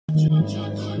Uh-oh.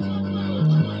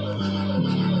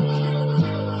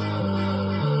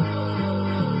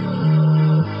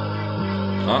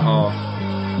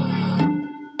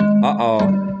 Uh-oh.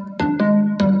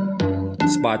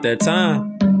 Spot that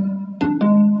time.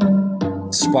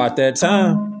 Spot that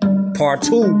time. Part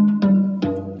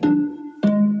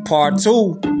 2. Part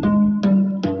 2.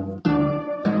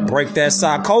 Break that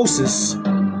psychosis.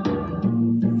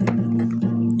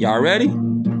 Y'all ready?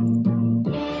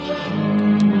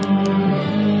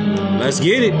 Let's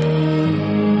get it.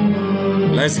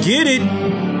 Let's get it.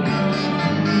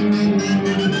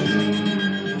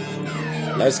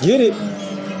 Let's get it.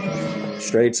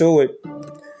 Straight to it.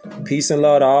 Peace and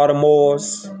love to all the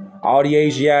Moors, all the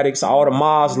Asiatics, all the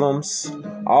Muslims,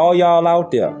 all y'all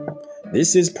out there.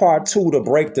 This is part 2 to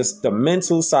break the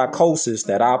mental psychosis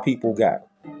that our people got.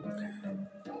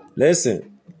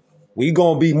 Listen, we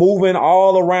gonna be moving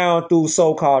all around through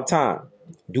so-called time.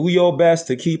 Do your best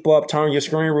to keep up, turn your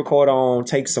screen recorder on,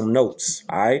 take some notes,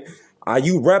 all right? Are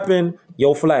you repping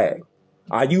your flag?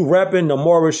 Are you repping the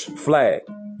Moorish flag?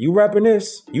 You repping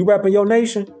this? You repping your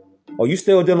nation? Or you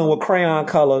still dealing with crayon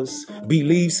colors,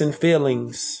 beliefs, and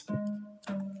feelings?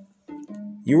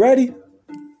 You ready?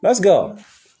 Let's go.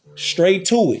 Straight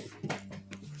to it.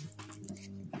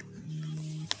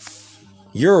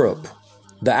 Europe,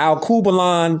 the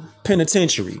Al-Kubalan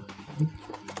Penitentiary.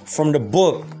 From the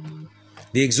book,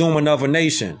 The Exhuming of a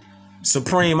Nation.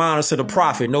 Supreme honors to the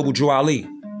Prophet, Noble Drew Ali.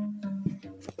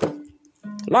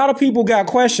 A lot of people got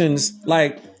questions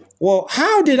like, well,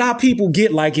 how did our people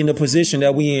get like in the position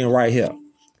that we in right here?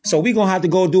 So we're going to have to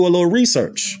go do a little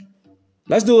research.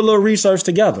 Let's do a little research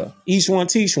together. Each one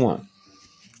teach one.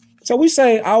 So we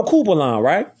say Al-Kubalan,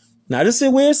 right? Now this is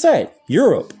where it's at,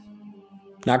 Europe.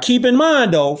 Now keep in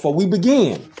mind though, before we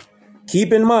begin,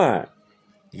 keep in mind,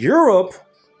 Europe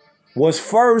was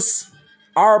first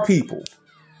our people.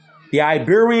 The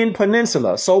Iberian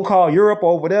Peninsula, so-called Europe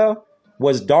over there,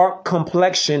 was dark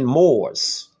complexion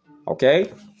Moors.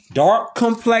 Okay? Dark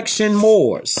complexion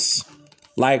Moors,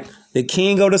 like the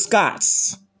King of the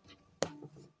Scots,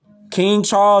 King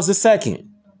Charles II,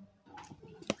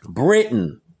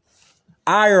 Britain,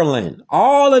 Ireland.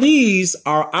 All of these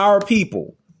are our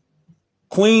people.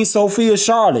 Queen Sophia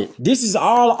Charlotte. This is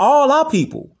all our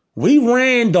people. We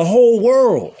ran the whole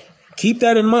world. Keep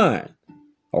that in mind.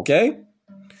 Okay?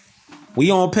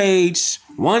 We on page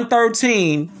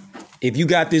 113 if you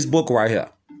got this book right here.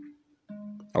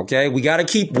 Okay, we gotta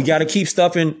keep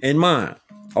stuff in mind.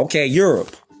 Okay,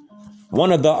 Europe,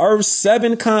 one of the Earth's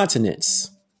 7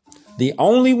 continents. The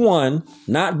only one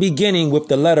not beginning with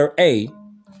the letter A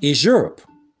is Europe.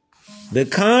 The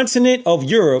continent of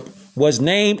Europe was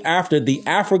named after the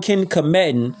African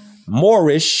Comedian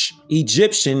Moorish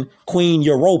Egyptian Queen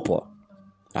Europa. All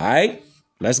right,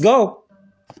 let's go.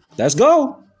 Let's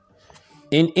go.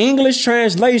 In English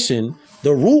translation,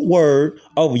 the root word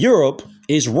of Europe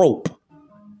is rope,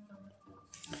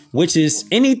 which is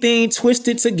anything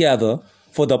twisted together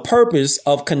for the purpose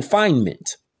of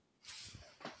confinement.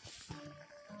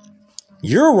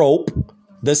 Europe,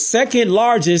 the second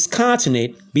largest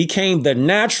continent, became the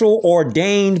natural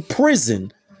ordained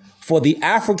prison for the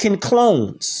African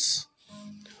clones,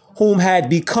 whom had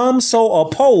become so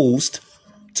opposed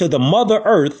to the Mother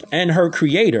Earth and her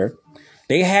creator,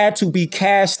 they had to be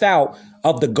cast out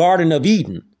of the Garden of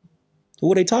Eden.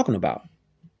 Who are they talking about?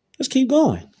 Let's keep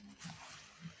going.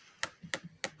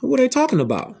 Who are they talking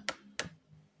about?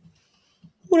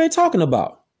 Who are they talking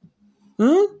about?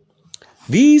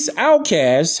 These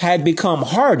outcasts had become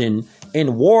hardened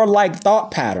in warlike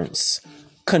thought patterns,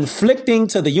 conflicting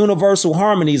to the universal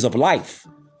harmonies of life,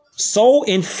 so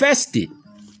infested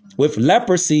with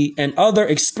leprosy and other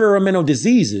experimental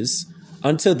diseases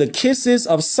until the kisses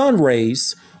of sun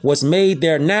rays was made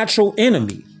their natural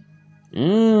enemy.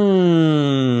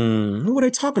 Who are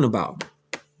they talking about?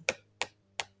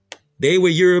 They were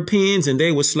Europeans and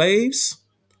they were slaves?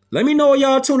 Let me know where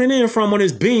y'all tuning in from on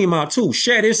this beam out too.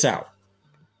 Share this out.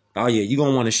 Oh yeah, you're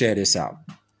going to want to share this out.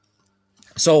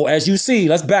 So as you see,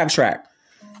 let's backtrack.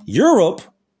 Europe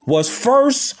was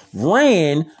first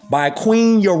ran by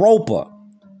Queen Europa.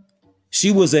 She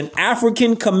was an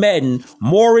African Comedian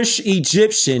Moorish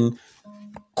Egyptian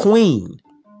queen.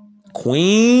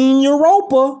 Queen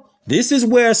Europa. This is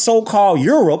where so-called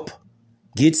Europe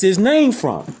gets its name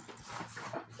from.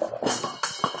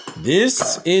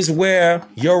 This is where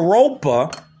Europa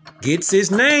gets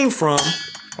its name from.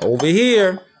 Over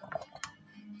here.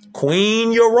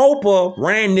 Queen Europa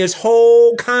ran this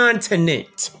whole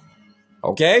continent.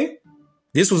 Okay?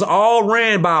 This was all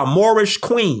ran by a Moorish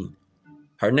queen.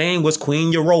 Her name was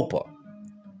Queen Europa.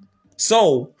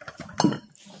 So,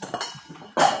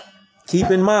 keep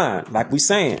in mind, like we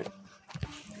saying,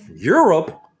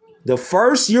 Europe, the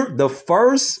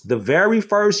very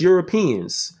first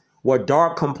Europeans were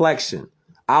dark complexion,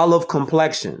 olive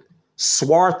complexion,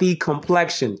 swarthy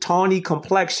complexion, tawny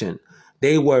complexion.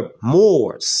 They were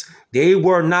Moors. They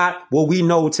were not what we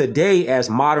know today as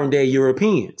modern day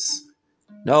Europeans.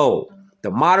 No,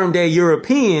 the modern day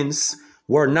Europeans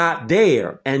were not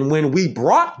there. And when we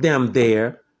brought them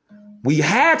there, we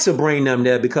had to bring them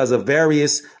there because of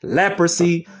various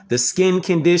leprosy, the skin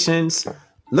conditions.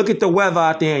 Look at the weather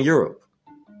out there in Europe.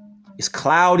 It's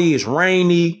cloudy, it's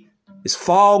rainy, it's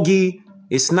foggy.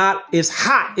 It's not as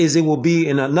hot as it will be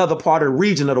in another part of the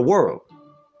region of the world.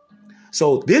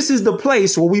 So this is the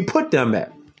place where we put them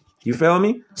at. You feel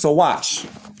me? So watch.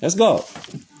 Let's go.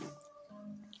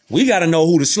 We got to know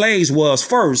who the slaves was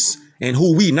first and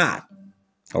who we not.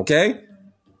 Okay?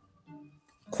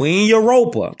 Queen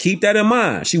Europa. Keep that in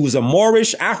mind. She was a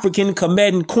Moorish African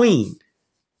Comedian queen.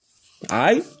 All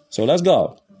right? So let's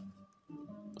go.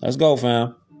 Let's go,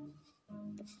 fam.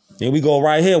 Then we go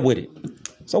right here with it.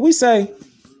 So we say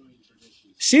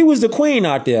she was the queen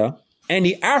out there, and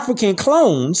the African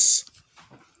clones,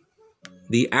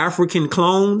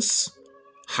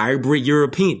 hybrid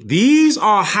European. These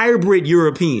are hybrid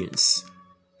Europeans.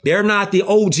 They're not the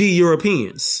OG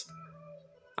Europeans.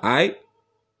 All right?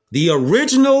 The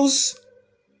originals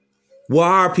were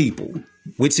our people,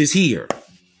 which is here.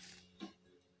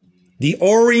 The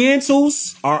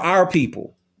Orientals are our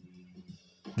people.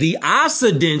 The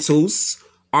Occidentals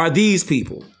are these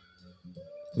people.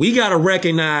 We got to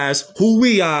recognize who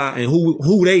we are and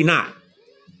who they not.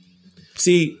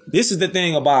 See, this is the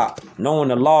thing about knowing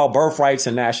the law, birthrights,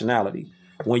 and nationality.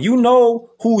 When you know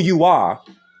who you are,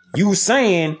 you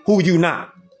saying who you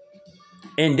not.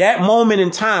 In that moment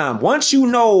in time, once you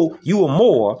know you are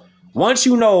more, once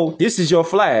you know this is your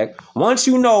flag, once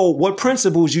you know what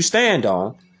principles you stand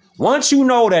on, once you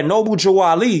know that Noble Joe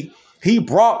Ali, he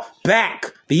brought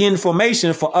back the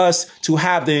information for us to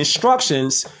have the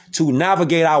instructions to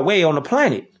navigate our way on the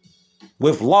planet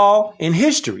with law and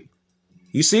history.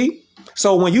 You see?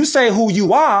 So when you say who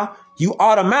you are, you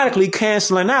automatically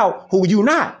canceling out who you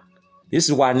not. This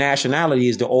is why nationality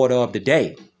is the order of the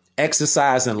day.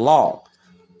 Exercising law.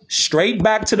 Straight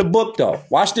back to the book, though.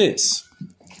 Watch this.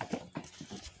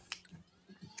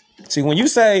 See, when you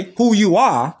say who you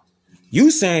are, you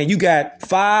saying you got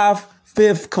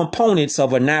 5/5 components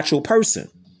of a natural person.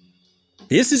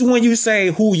 This is when you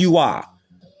say who you are.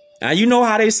 Now, you know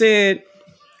how they said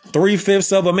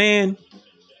 3/5 of a man?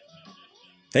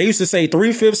 They used to say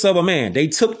 3/5 of a man. They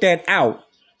took that out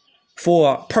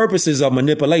for purposes of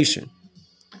manipulation.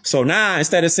 So now,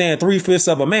 instead of saying 3/5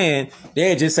 of a man,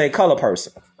 they just say color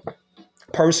person.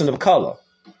 Person of color.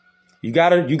 You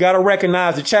gotta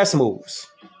recognize the chess moves.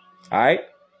 All right.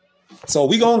 So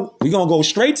we gonna go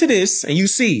straight to this, and you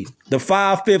see the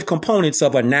 5/5 components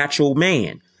of a natural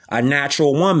man, a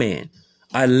natural woman,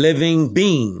 a living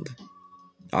being.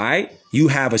 All right. You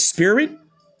have a spirit,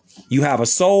 you have a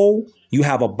soul, you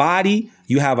have a body,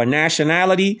 you have a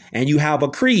nationality, and you have a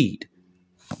creed.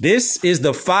 This is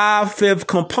the 5/5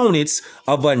 components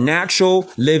of a natural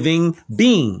living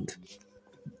being.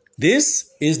 This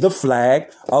is the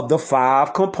flag of the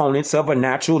 5 components of a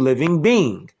natural living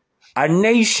being. A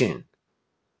nation.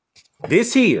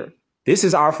 This here. This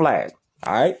is our flag.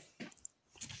 All right.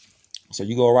 So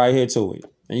you go right here to it.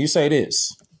 And you say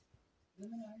this.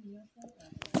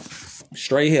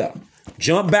 Straight here.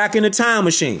 Jump back in the time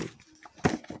machine.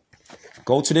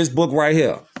 Go to this book right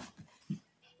here.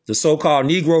 The so-called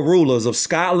Negro rulers of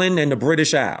Scotland and the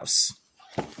British Isles.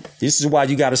 This is why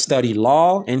you got to study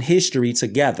law and history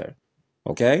together.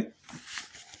 Okay?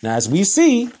 Now, as we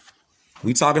see,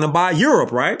 we talking about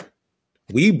Europe, right?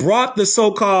 We brought the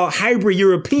so-called hybrid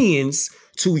Europeans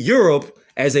to Europe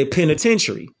as a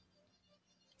penitentiary.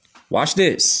 Watch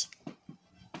this.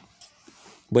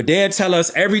 But they'll tell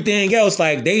us everything else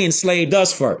like they enslaved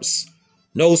us first.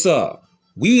 No, sir.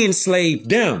 We enslaved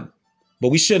them, but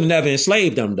we shouldn't have never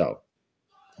enslaved them, though.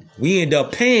 We end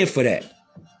up paying for that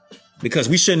because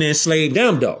we shouldn't have enslaved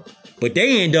them, though. But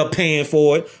they end up paying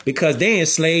for it because they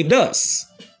enslaved us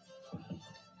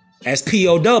as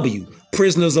POW,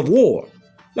 prisoners of war.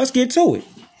 Let's get to it.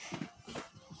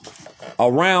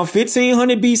 Around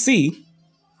 1500 BC,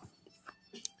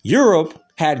 Europe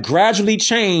had gradually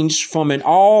changed from an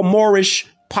all Moorish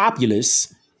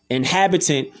populace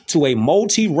inhabitant to a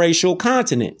multiracial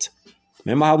continent.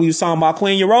 Remember how we was talking about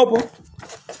Queen Europa?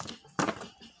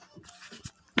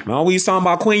 Remember we was talking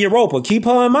about Queen Europa? Keep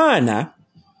her in mind now.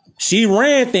 She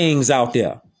ran things out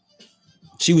there.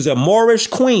 She was a Moorish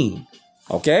queen.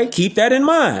 Okay? Keep that in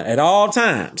mind at all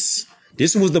times.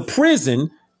 This was the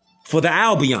prison for the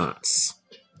Albions.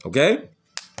 Okay?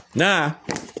 Now,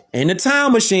 in the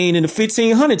time machine in the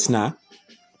 1500s now,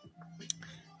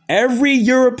 every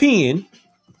European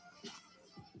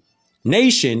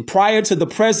nation prior to the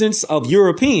presence of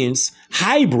Europeans,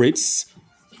 hybrids,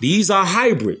 these are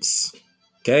hybrids.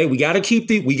 Okay, we got to keep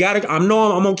I'm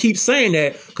going to keep saying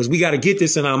that because we got to get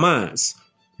this in our minds,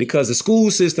 because the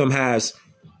school system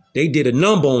they did a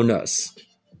number on us,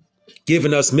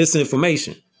 giving us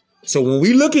misinformation. So when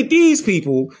we look at these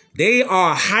people, they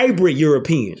are hybrid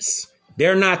Europeans.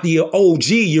 They're not the OG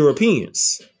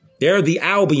Europeans. They're the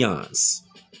Albions.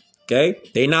 Okay,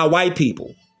 they're not white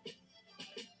people.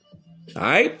 All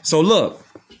right. So look,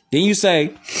 then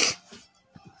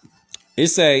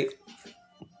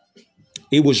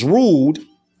it was ruled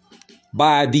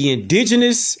by the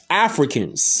indigenous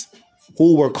Africans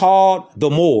who were called the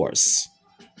Moors.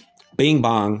 Bing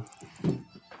bong.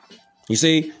 You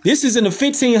see, this is in the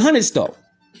 1500s though.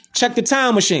 Check the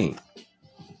time machine.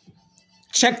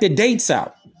 Check the dates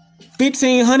out.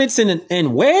 1500s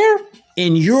and where?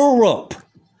 In Europe,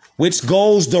 which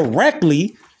goes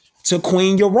directly to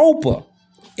Queen Europa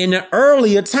in an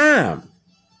earlier time.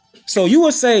 So you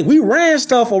would say we ran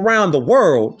stuff around the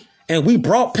world and we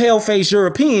brought pale-faced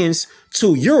Europeans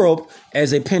to Europe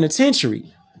as a penitentiary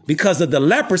because of the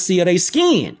leprosy of their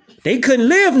skin. They couldn't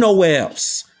live nowhere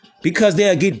else because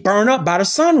they'll get burned up by the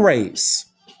sun rays.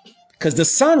 Because the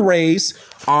sun rays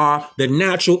are the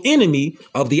natural enemy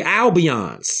of the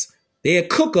Albions. They'll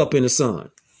cook up in the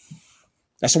sun.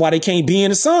 That's why they can't be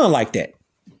in the sun like that.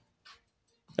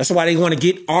 That's why they want to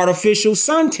get artificial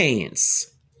suntans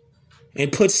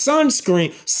and put sun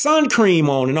cream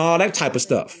on and all that type of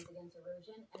stuff.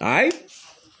 All right.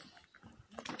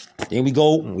 Then we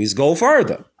go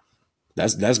further.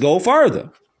 Let's go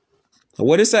further. So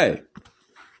what it say?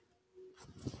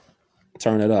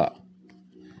 Turn it up.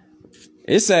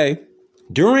 It say,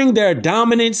 during their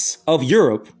dominance of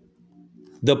Europe,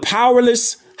 the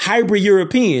powerless hybrid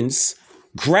Europeans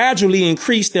gradually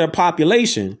increased their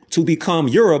population to become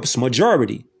Europe's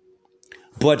majority,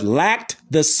 but lacked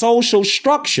the social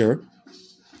structure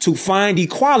to find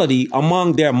equality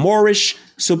among their Moorish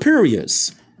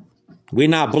superiors. We're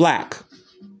not black.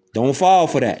 Don't fall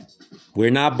for that.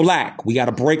 We're not black. We got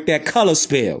to break that color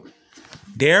spell.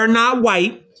 They're not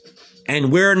white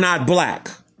and we're not black.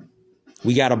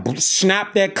 We got to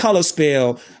snap that color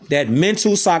spell. That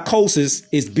mental psychosis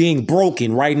is being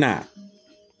broken right now.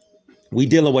 We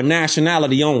dealing with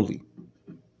nationality only.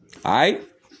 All right.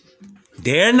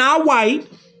 They're not white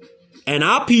and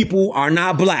our people are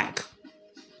not black.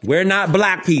 We're not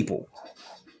black people.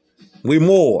 We're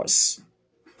Moors.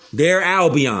 They're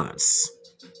Albions.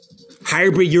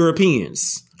 Hybrid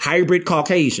Europeans. Hybrid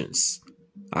Caucasians.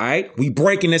 All right. We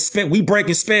breaking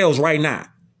spells right now.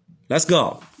 Let's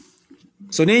go.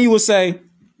 So then you will say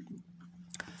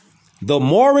the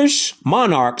Moorish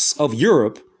monarchs of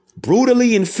Europe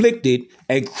brutally inflicted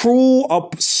a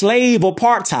cruel slave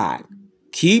apartheid.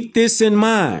 Keep this in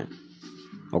mind.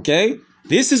 Okay.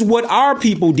 This is what our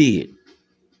people did.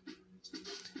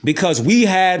 Because we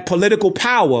had political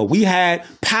power. We had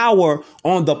power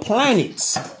on the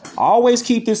planets. Always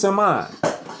keep this in mind.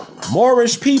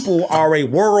 Moorish people are a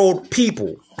world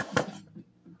people.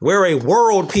 We're a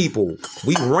world people.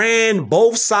 We ran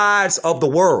both sides of the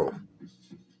world.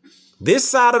 This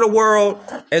side of the world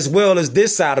as well as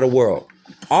this side of the world.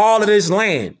 All of this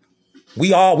land.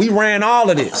 We ran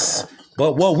all of this.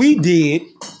 But what we did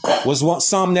was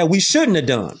something that we shouldn't have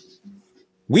done.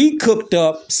 We cooked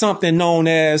up something known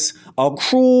as a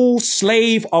cruel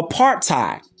slave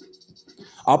apartheid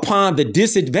upon the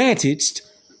disadvantaged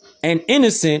and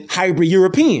innocent hybrid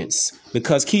Europeans.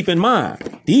 Because keep in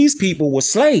mind, these people were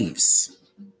slaves.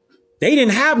 They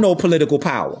didn't have no political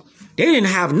power. They didn't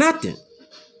have nothing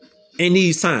in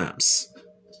these times.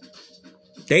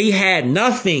 They had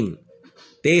nothing.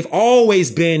 They've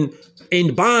always been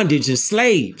in bondage and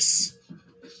slaves.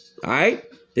 All right.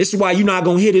 This is why you're not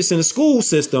going to hear this in the school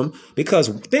system, because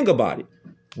think about it.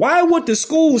 Why would the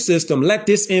school system let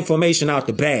this information out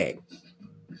the bag?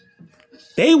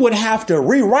 They would have to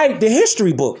rewrite the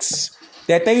history books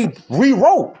that they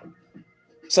rewrote.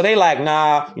 So they like,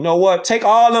 nah, you know what? Take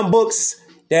all them books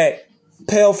that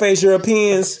pale-faced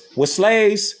Europeans were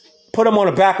slaves, put them on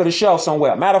the back of the shelf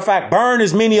somewhere. Matter of fact, burn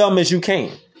as many of them as you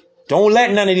can. Don't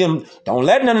let none of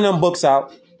them books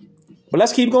out. But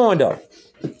let's keep going though.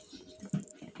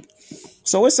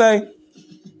 So it say,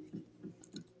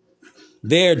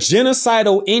 their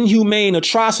genocidal, inhumane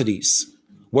atrocities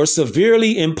were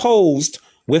severely imposed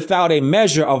without a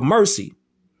measure of mercy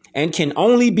and can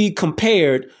only be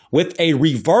compared with a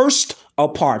reversed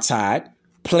apartheid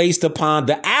placed upon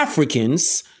the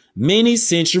Africans many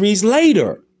centuries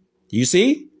later. You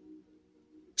see?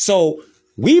 So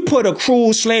we put a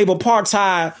cruel slave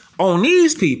apartheid on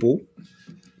these people,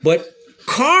 but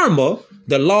karma,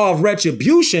 the law of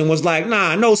retribution, was like,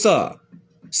 nah, no, sir.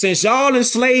 Since y'all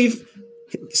enslaved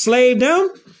them,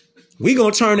 we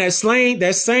gonna turn that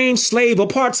same slave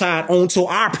apartheid onto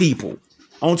our people,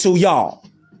 onto y'all,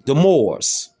 the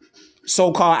Moors,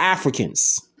 so-called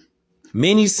Africans,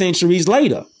 many centuries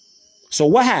later. So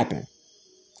what happened?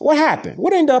 What happened?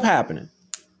 What ended up happening?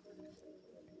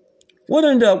 What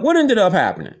ended up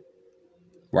happening?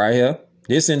 Right here.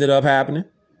 This ended up happening.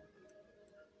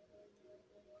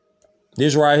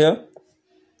 This right here.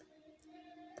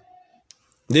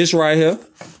 This right here.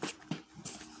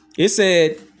 It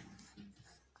said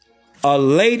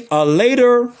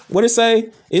later, what it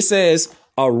say? It says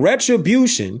a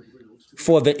retribution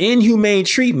for the inhumane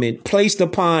treatment placed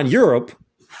upon Europe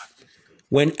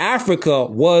when Africa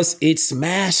was its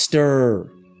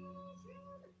master.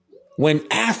 When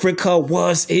Africa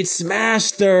was its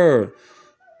master.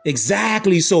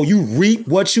 Exactly. So you reap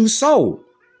what you sow.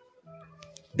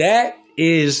 That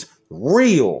is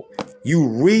real. You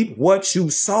reap what you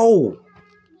sow.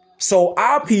 So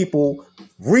our people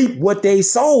reap what they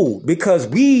sowed because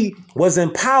we was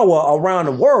in power around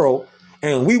the world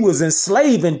and we was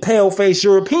enslaving pale-faced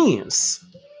Europeans.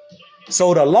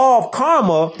 So the law of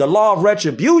karma, the law of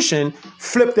retribution,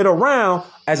 flipped it around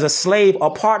as a slave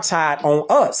apartheid on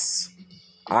us.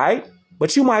 All right.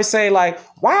 But you might say, like,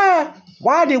 why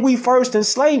did we first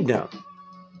enslave them?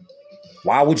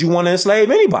 Why would you want to enslave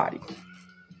anybody?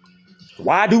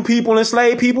 Why do people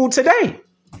enslave people today?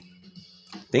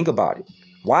 Think about it.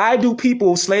 Why do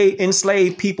people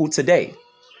enslave people today?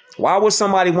 Why would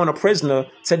somebody want a prisoner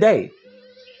today?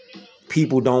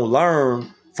 People don't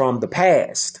learn from the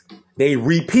past. They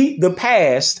repeat the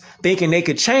past thinking they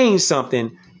could change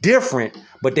something different,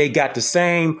 but they got the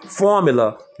same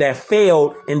formula that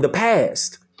failed in the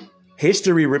past.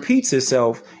 History repeats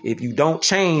itself. If you don't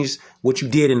change what you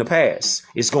did in the past,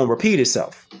 it's going to repeat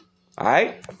itself. All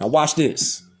right. Now watch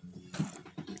this.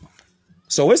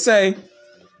 So it say,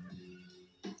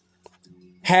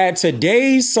 had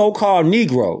today's so-called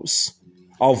Negroes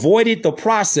avoided the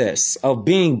process of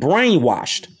being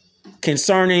brainwashed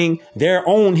concerning their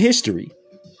own history,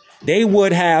 they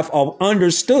would have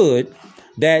understood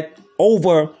that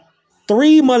over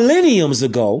 3 millenniums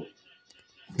ago,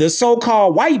 the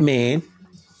so-called white man,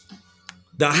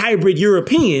 the hybrid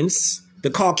Europeans,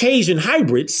 the Caucasian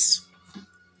hybrids,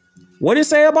 what did it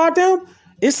say about them?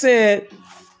 It said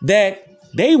that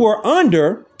they were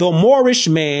under the Moorish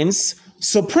man's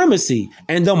supremacy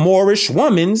and the Moorish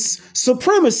woman's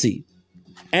supremacy,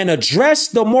 and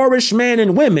addressed the Moorish man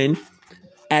and women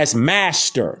as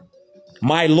master,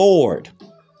 my lord,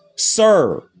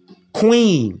 sir,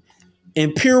 queen,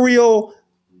 imperial,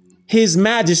 his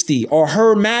majesty or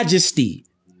her majesty.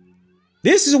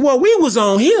 This is what we was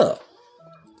on here.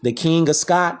 The King of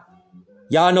Scott.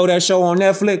 Y'all know that show on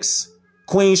Netflix,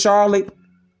 Queen Charlotte.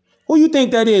 Who you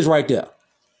think that is right there?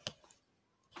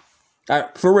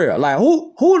 For real, like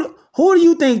who do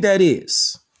you think that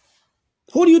is?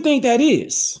 Who do you think that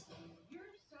is?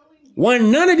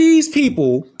 When none of these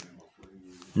people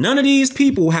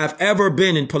have ever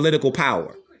been in political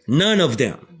power. None of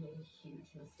them.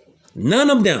 None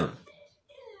of them.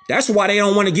 That's why they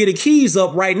don't want to get the keys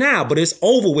up right now. But it's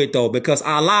over with, though, because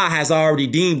Allah has already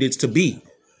deemed it to be.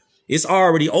 It's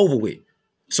already over with.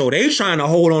 So they trying to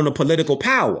hold on to political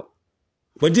power.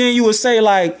 But then you would say,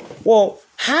 like, well,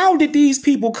 how did these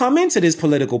people come into this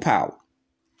political power?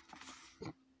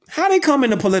 How they come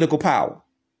into political power?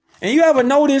 And you ever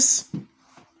notice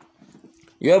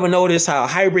how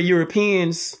hybrid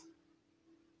Europeans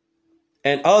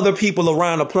and other people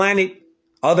around the planet,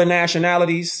 other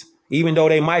nationalities, even though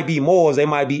they might be Moors, they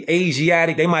might be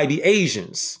Asiatic, they might be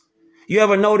Asians. You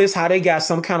ever notice how they got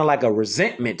some kind of like a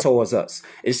resentment towards us,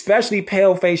 especially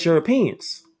pale-faced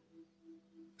Europeans?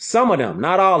 Some of them,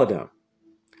 not all of them.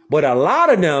 But a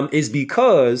lot of them is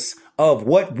because of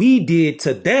what we did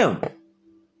to them.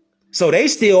 So they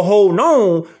still hold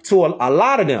on to a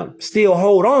lot of them, still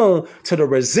hold on to the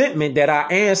resentment that our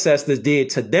ancestors did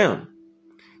to them.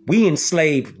 We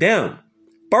enslaved them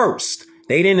first.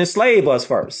 They didn't enslave us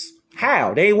first.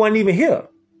 How? They wasn't even here.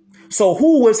 So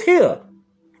who was here?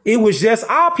 It was just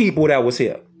our people that was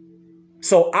here.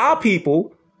 So our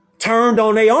people turned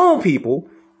on their own people,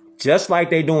 just like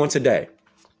they doing today.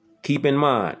 Keep in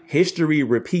mind, history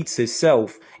repeats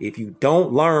itself if you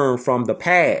don't learn from the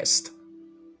past.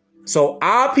 So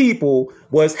our people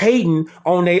was hating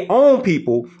on their own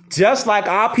people, just like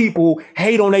our people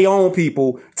hate on their own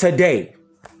people today.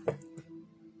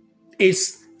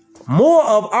 It's more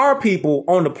of our people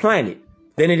on the planet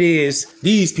than it is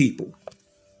these people.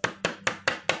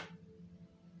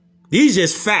 These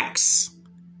just facts.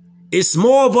 It's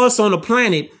more of us on the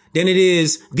planet than it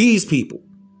is these people.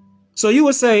 So you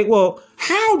would say, well,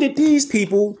 how did these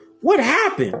people, what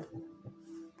happened?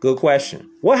 Good question.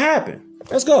 What happened?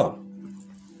 Let's go.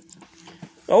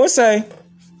 I would say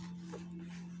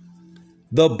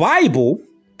the Bible,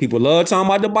 people love talking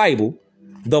about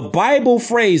the Bible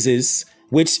phrases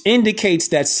which indicates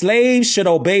that slaves should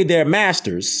obey their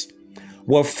masters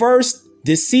were first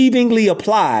deceivingly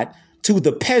applied to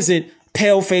the peasant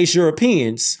pale-faced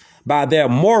Europeans by their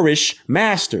Moorish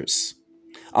masters,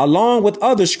 along with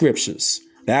other scriptures.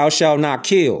 Thou shalt not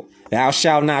kill, thou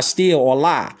shalt not steal or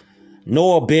lie,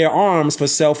 nor bear arms for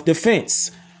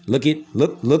self-defense. Look at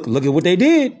what they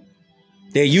did.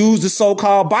 They used the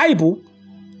so-called Bible.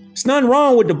 There's nothing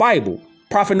wrong with the Bible.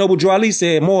 Prophet Noble Drew Ali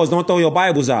said, Moors, don't throw your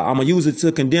Bibles out. I'm going to use it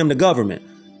to condemn the government.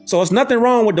 So there's nothing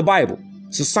wrong with the Bible.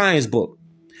 It's a science book.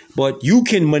 But you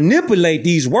can manipulate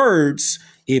these words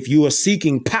if you are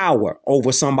seeking power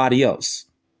over somebody else.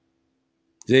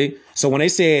 See? So when they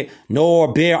said,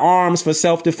 nor bear arms for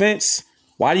self-defense,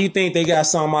 why do you think they got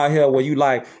something out here where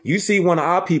you see one of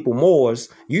our people, Moors,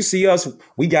 you see us,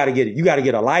 you got to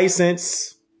get a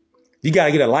license. You got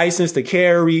to get a license to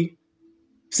carry.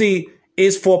 See,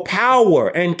 it's for power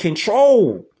and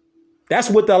control. That's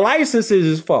what the licenses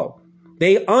is for.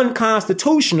 They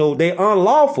unconstitutional, they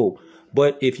unlawful.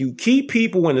 But if you keep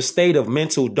people in a state of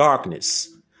mental darkness,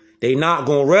 they not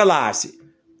going to realize it.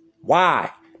 Why?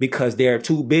 Because they're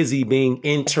too busy being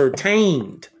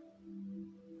entertained.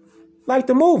 Like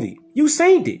the movie. You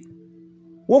seen it.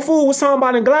 What fool was talking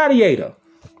about in Gladiator?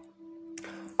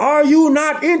 Are you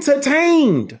not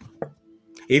entertained?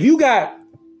 If you got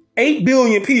 8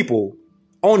 billion people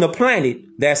on the planet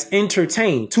that's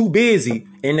entertained, too busy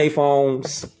in their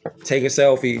phones, taking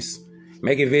selfies,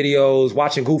 making videos,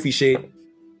 watching goofy shit,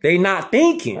 they not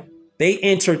thinking. They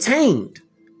entertained.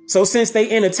 So since they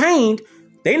entertained,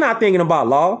 they not thinking about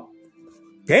law.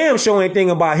 Damn sure ain't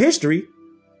thinking about history.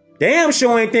 Damn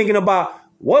sure ain't thinking about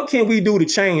what can we do to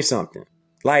change something.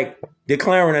 Like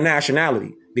declaring a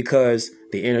nationality because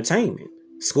the entertainment,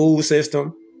 school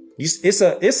system,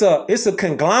 it's a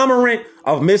conglomerate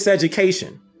of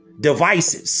miseducation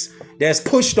devices that's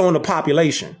pushed on the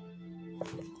population.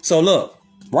 So look,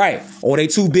 right. Or they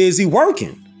too busy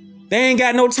working. They ain't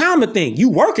got no time to think. You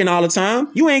working all the time.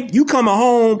 You coming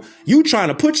home. You trying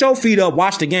to put your feet up,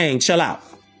 watch the game, chill out.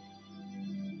 You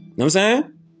know what I'm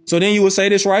saying? So then you would say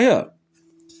this right here.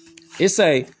 It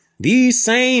say, these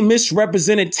same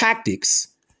misrepresented tactics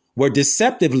were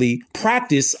deceptively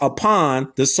practiced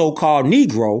upon the so-called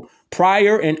Negro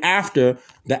prior and after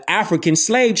the African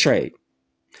slave trade,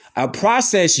 a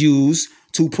process used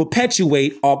to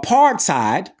perpetuate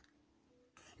apartheid,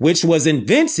 which was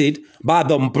invented by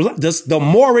the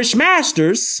Moorish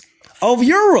masters of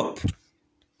Europe.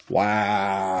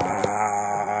 Wow.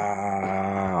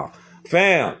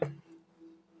 Fam,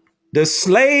 the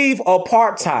slave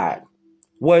apartheid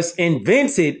was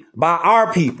invented by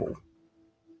our people.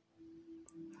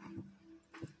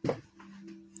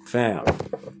 Fam,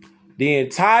 the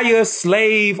entire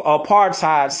slave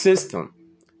apartheid system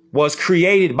was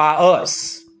created by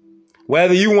us.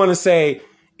 Whether you want to say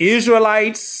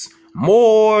Israelites,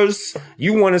 Moors,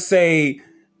 you want to say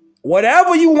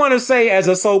whatever you want to say as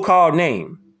a so-called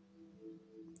name.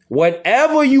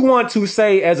 Whatever you want to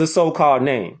say as a so-called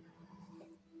name.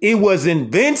 It was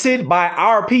invented by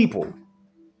our people.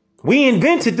 We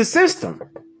invented the system.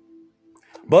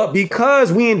 But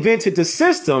because we invented the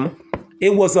system,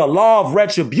 it was a law of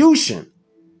retribution.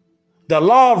 The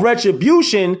law of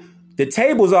retribution, the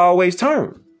tables always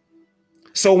turn.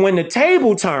 So when the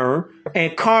table turned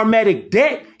and karmatic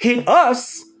debt hit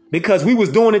us because we was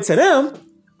doing it to them,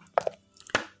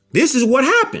 this is what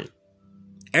happened.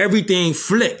 Everything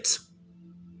flipped.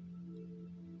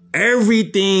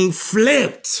 Everything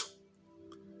flipped.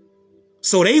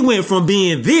 So they went from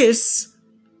being this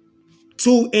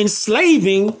to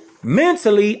enslaving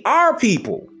mentally our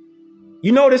people.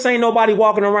 You know, this ain't nobody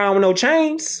walking around with no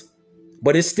chains,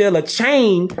 but it's still a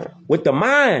chain with the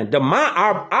mind.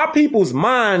 Our people's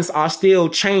minds are still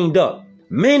chained up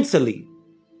mentally.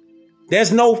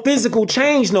 There's no physical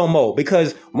change no more,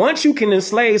 because once you can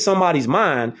enslave somebody's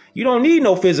mind, you don't need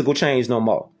no physical change no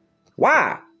more.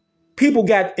 Why? People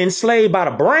got enslaved by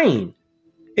the brain.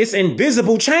 It's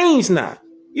invisible chains now.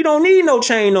 You don't need no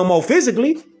chain no more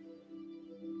physically.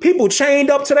 People chained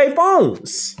up to their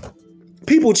phones.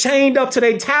 People chained up to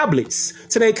their tablets,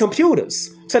 to their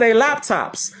computers, to their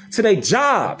laptops, to their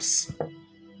jobs,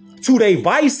 to their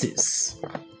vices.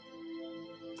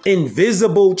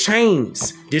 invisible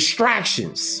chains,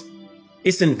 distractions.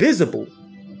 It's invisible.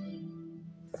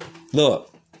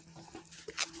 Look,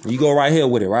 you go right here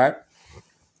with it, right?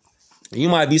 You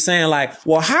might be saying like,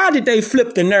 well, how did they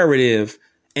flip the narrative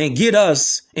and get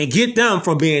us and get them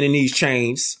from being in these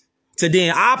chains to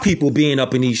then our people being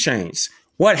up in these chains?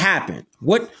 What happened?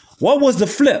 What was the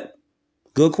flip?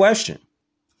 Good question.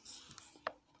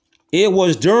 It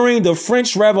was during the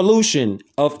French Revolution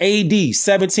of AD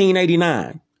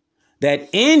 1789 that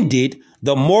ended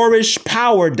the Moorish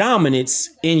power dominance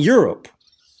in Europe.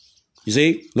 You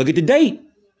see, look at the date.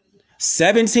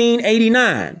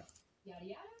 1789.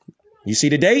 You see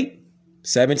the date?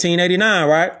 1789,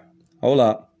 right? Hold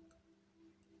up.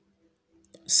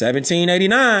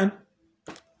 1789.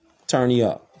 Turn you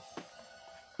up.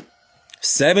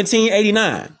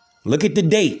 1789. Look at the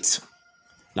date.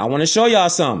 Now I want to show y'all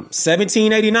something.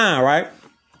 1789, right?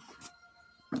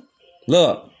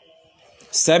 Look.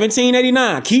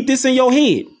 1789. Keep this in your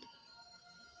head.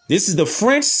 This is the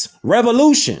French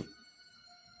Revolution.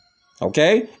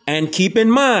 Okay? And keep in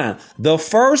mind, the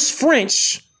first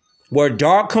French were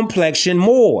dark complexion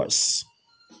Moors.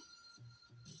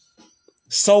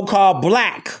 So-called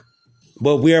black,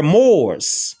 but we're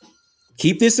Moors.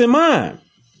 Keep this in mind.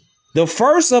 The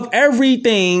first of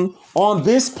everything on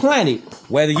this planet,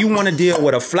 whether you want to deal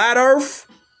with a flat earth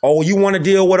or you want to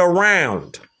deal with a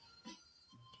round.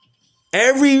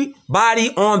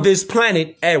 Everybody on this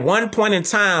planet at one point in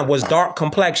time was dark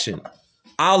complexion,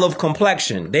 olive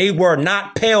complexion. They were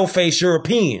not pale-faced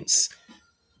Europeans.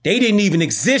 They didn't even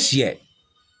exist yet.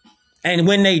 And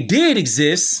when they did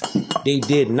exist, they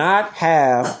did not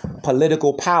have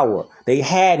political power. They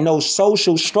had no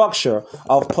social structure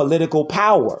of political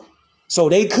power. So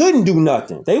they couldn't do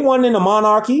nothing. They weren't in a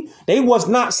monarchy. They was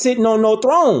not sitting on no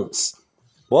thrones.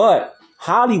 But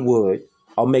Hollywood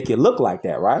will make it look like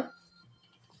that, right?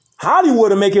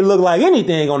 Hollywood will make it look like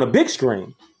anything on the big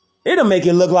screen. It'll make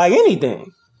it look like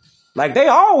anything. Like they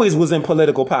always was in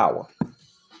political power.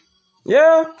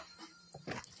 Yeah.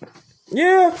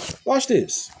 Yeah. Watch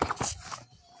this.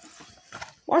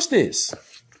 Watch this.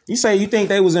 You say you think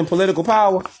they was in political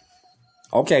power?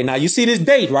 Okay, now you see this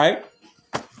date, right?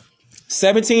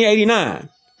 1789.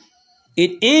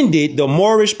 It ended the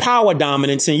Moorish power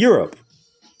dominance in Europe.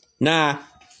 Now,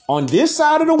 on this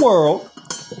side of the world,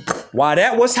 while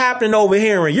that was happening over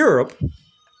here in Europe,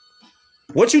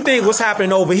 what you think was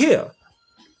happening over here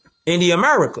in the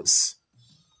Americas?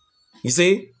 You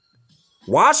see?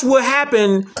 Watch what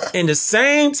happened in the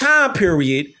same time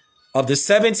period of the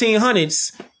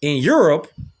 1700s in Europe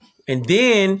and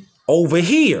then over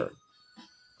here.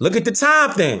 Look at the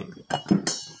time thing.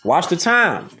 Watch the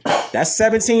time. That's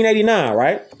 1789,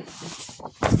 right?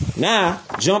 Now,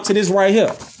 jump to this right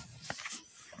here.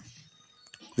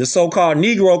 The so-called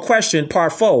Negro question,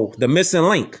 part 4, the missing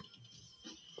link.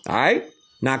 All right?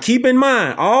 Now, keep in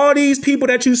mind, all these people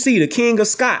that you see, the King of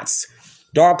Scots,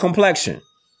 dark complexion.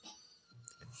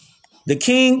 The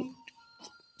King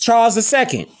Charles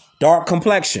II, dark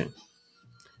complexion.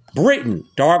 Britain,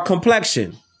 dark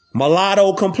complexion.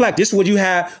 Mulatto complexion. This is what you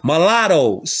have.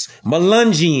 Mulattoes,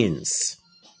 Melungians.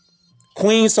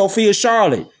 Queen Sophia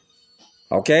Charlotte.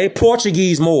 Okay.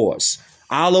 Portuguese Moors.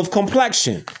 Olive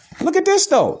complexion. Look at this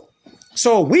though.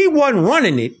 So we wasn't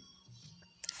running it.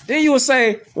 Then you would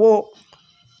say, well,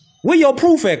 where your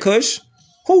proof at, Kush?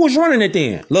 Who was running it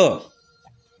then? Look.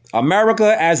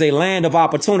 America as a Land of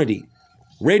Opportunity.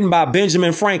 Written by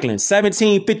Benjamin Franklin,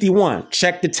 1751.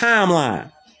 Check the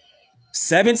timeline.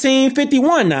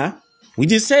 1751 now. We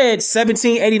just said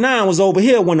 1789 was over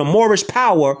here when the Moorish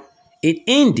power, it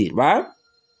ended, right?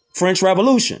 French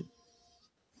Revolution.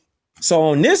 So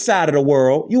on this side of the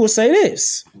world, you would say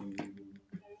this.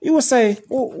 You would say,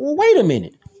 well wait a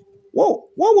minute. What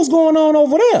was going on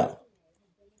over there?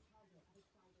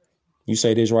 You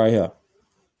say this right here.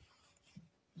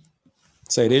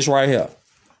 Say this right here.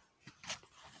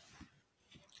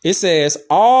 It says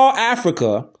all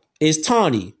Africa is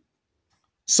tawny,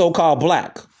 so-called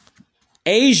black.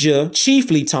 Asia,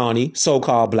 chiefly tawny,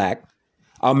 so-called black.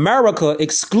 America,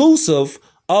 exclusive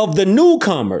of the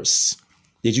newcomers.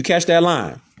 Did you catch that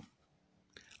line?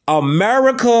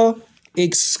 America,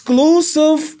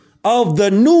 exclusive of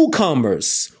the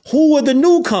newcomers. Who are the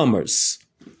newcomers?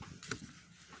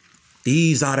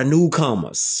 These are the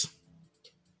newcomers.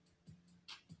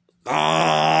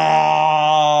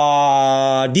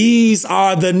 These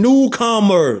are the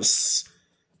newcomers.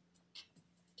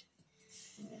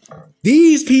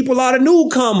 These people are the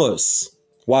newcomers.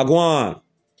 Wagwan.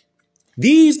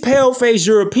 These pale-faced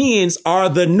Europeans are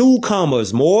the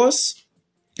newcomers, Moors.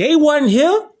 They wasn't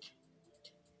here.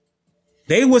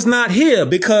 They was not here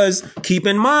because, keep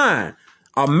in mind,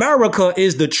 America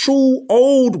is the true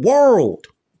old world.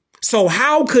 So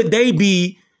how could they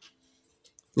be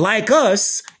like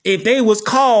us if they was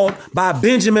called by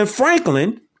Benjamin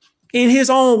Franklin, in his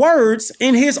own words,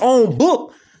 in his own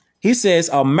book? He says,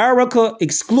 America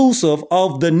exclusive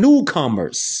of the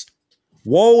newcomers.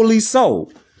 Wholly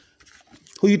so.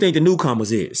 Who you think the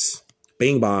newcomers is?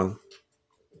 Bing bong.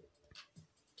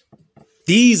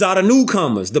 These are the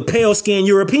newcomers, the pale-skinned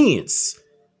Europeans.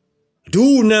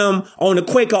 Dude them on the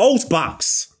Quaker Oats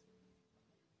box.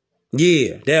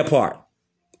 Yeah, that part.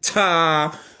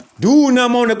 Dude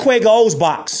them on the Quaker Oats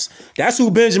box. That's who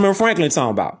Benjamin Franklin talking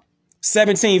about.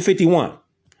 1751.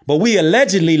 But we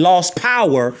allegedly lost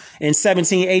power in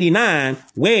 1789.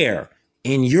 Where?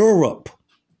 In Europe.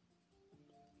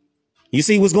 You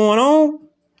see what's going on?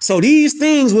 So these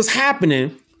things was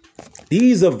happening.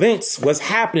 These events was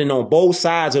happening on both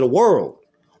sides of the world.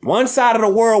 One side of the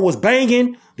world was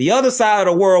banging. The other side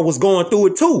of the world was going through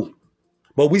it too.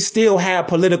 But we still have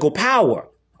political power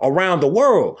around the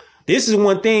world. This is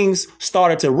when things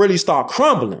started to really start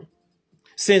crumbling.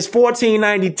 Since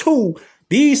 1492,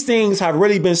 these things have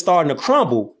really been starting to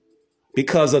crumble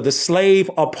because of the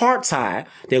slave apartheid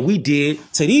that we did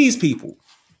to these people.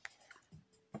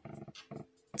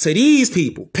 To these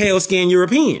people, pale-skinned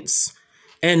Europeans.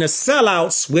 And the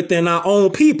sellouts within our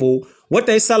own people, what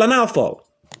they selling out for?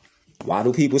 Why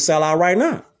do people sell out right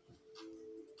now?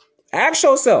 Ask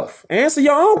yourself, answer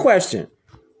your own question.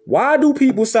 Why do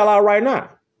people sell out right now?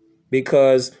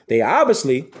 Because they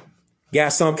obviously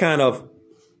got some kind of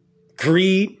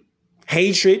greed,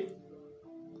 hatred.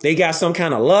 They got some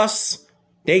kind of lust.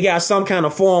 They got some kind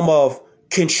of form of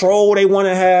control they want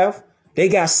to have. They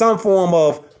got some form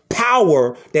of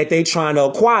power that they trying to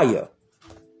acquire.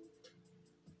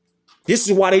 This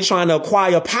is why they trying to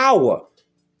acquire power.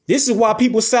 This is why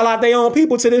people sell out their own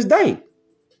people to this day.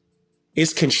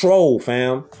 It's control,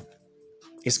 fam.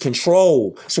 It's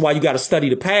control. That's why you got to study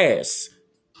the past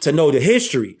to know the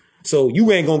history. So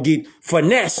you ain't going to get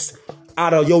finessed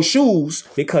out of your shoes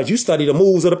because you study the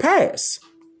moves of the past.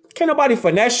 Can't nobody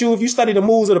finesse you if you study the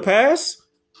moves of the past.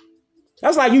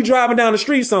 That's like you driving down the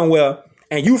street somewhere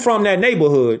and you from that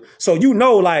neighborhood. So you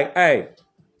know, like, hey,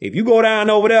 if you go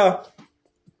down over there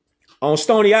on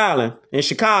Stony Island in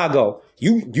Chicago,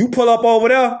 you pull up over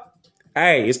there,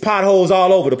 hey, it's potholes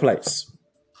all over the place.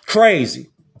 Crazy.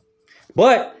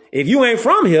 But if you ain't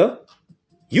from here,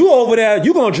 you over there,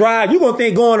 you gonna drive, you gonna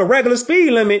think going a regular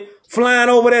speed limit, flying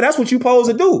over there, that's what you supposed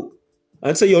to do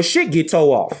until your shit get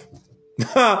towed off.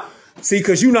 See,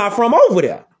 because you not from over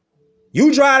there.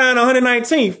 You drive down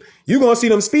 119th, you gonna see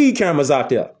them speed cameras out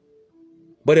there.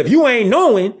 But if you ain't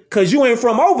knowing, because you ain't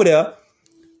from over there,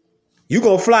 you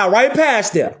gonna fly right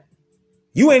past there.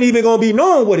 You ain't even gonna be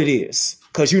knowing what it is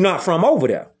because you're not from over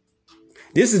there.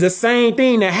 This is the same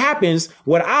thing that happens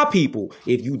with our people.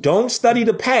 If you don't study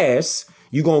the past,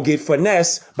 you're gonna get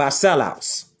finessed by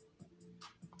sellouts.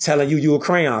 Telling you a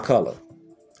crayon color.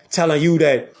 Telling you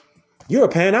that you're a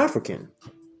Pan-African.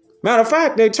 Matter of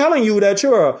fact, they're telling you that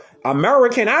you're an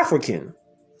American African.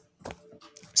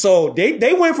 So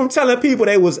they went from telling people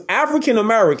they was African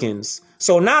Americans.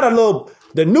 So now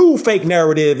the new fake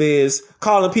narrative is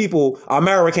calling people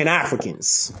American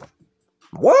Africans.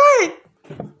 What?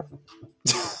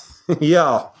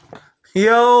 Yo.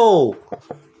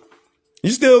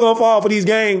 You still gonna fall for these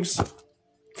games?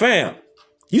 Fam,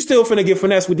 you still finna get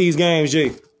finessed with these games,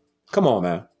 G. Come on,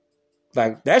 man.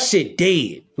 Like, that shit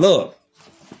dead. Look.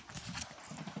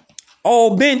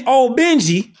 Old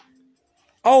Benji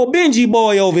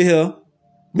boy over here,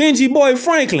 Benji boy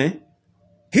Franklin,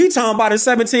 he talking about in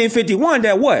 1751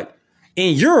 that what?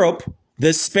 In Europe,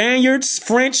 the Spaniards,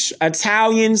 French,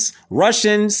 Italians,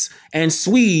 Russians, and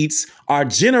Swedes are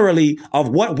generally of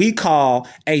what we call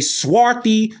a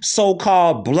swarthy,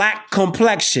 so-called black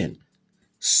complexion.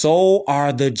 So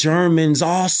are the Germans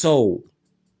also.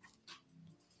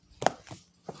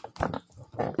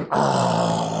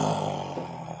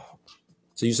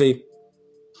 So you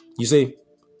see,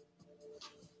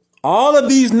 all of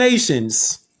these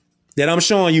nations that I'm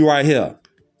showing you right here,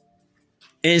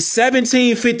 in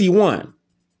 1751,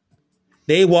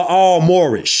 they were all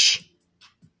Moorish.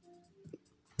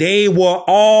 They were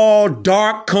all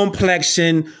dark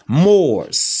complexion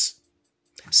Moors.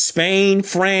 Spain,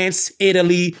 France,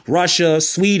 Italy, Russia,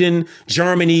 Sweden,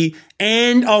 Germany,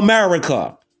 and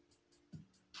America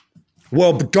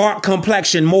were dark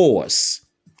complexion Moors.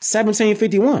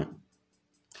 1751.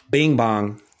 Bing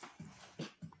bong.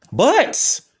 But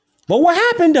what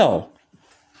happened though?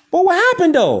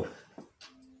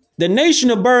 The nation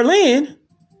of Berlin.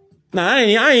 Nah, I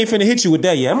ain't finna hit you with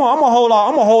that yet. I'm gonna hold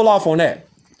off on that.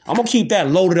 I'm going to keep that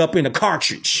loaded up in the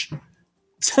cartridge.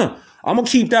 I'm going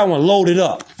to keep that one loaded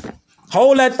up.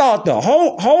 Hold that thought, though.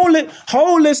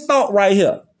 Hold this thought right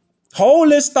here.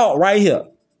 Hold this thought right here.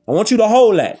 I want you to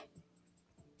hold that.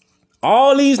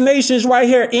 All these nations right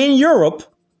here in Europe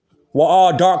were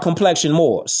all dark complexion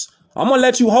Moors. I'm going to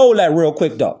let you hold that real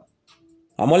quick, though.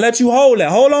 I'm going to let you hold that.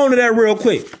 Hold on to that real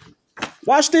quick.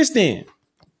 Watch this then.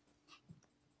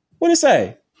 What did it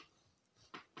say?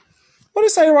 What did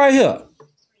it say right here?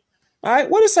 All right,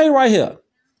 what did it say right here?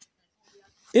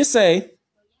 It say,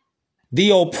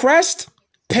 the oppressed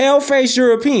pale-faced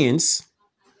Europeans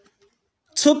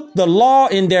took the law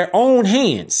in their own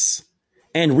hands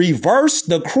and reversed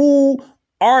the cruel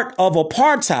art of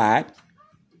apartheid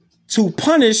to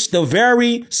punish the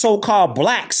very so-called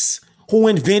blacks who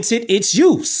invented its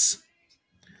use.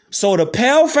 So the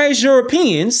pale-faced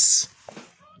Europeans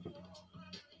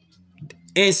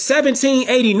in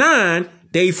 1789,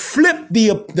 they flipped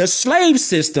the slave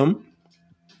system.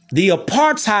 The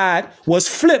apartheid was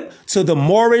flipped to the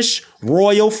Moorish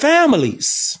royal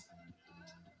families.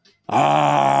 What?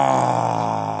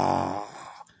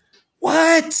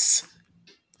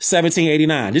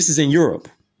 1789. This is in Europe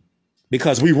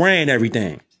because we ran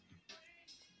everything.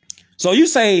 So you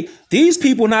say these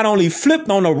people not only flipped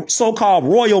on the so-called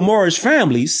royal Moorish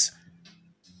families.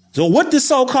 So what the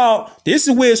so-called, this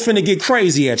is where it's finna get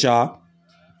crazy at y'all.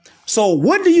 So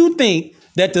what do you think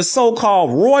that the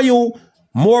so-called royal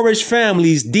Moorish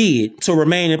families did to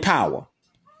remain in power?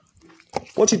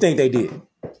 What you think they did?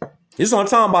 This is what I'm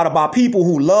talking about people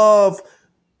who love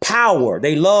power.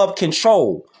 They love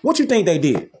control. What you think they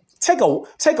did? Take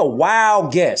a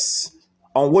wild guess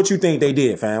on what you think they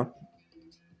did, fam.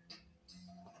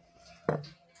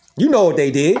 You know what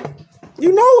they did.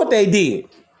 You know what they did.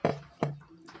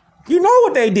 You know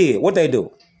what they did. What they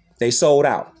do? They sold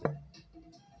out.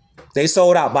 They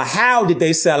sold out. But how did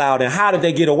they sell out and how did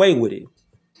they get away with it?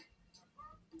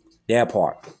 That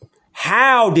part.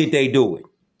 How did they do it?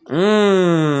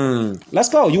 Let's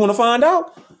go. You want to find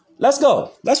out? Let's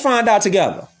go. Let's find out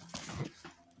together.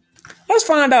 Let's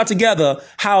find out together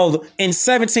how in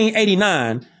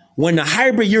 1789, when the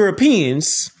hybrid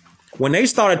Europeans, when they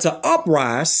started to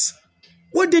uprise,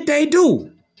 what did they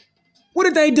do? What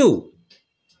did they do?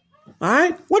 All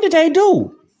right. What did they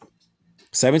do?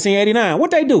 1789.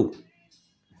 What they do?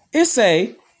 It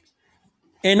say,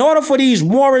 in order for these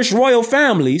Moorish royal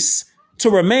families to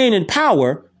remain in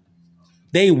power,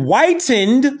 they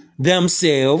whitened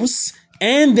themselves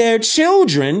and their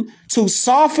children to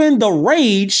soften the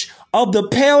rage of the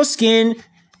pale-skinned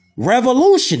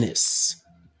revolutionists.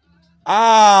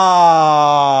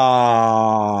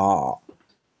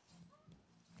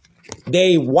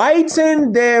 They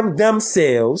whitened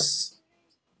themselves.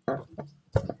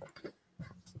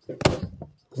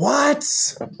 What?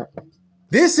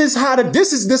 This is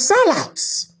the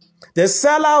sellouts. The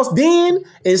sellouts then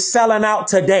is selling out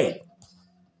today.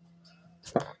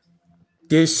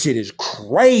 This shit is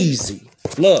crazy.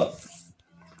 Look.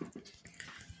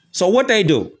 So what they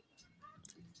do?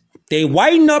 They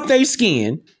whiten up their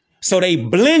skin so they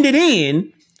blend it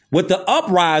in with the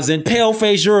uprising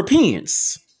pale-faced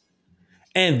Europeans.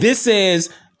 And this is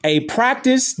a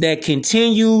practice that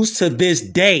continues to this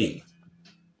day.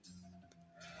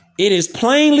 It is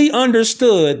plainly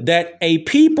understood that a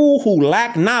people who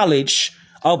lack knowledge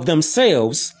of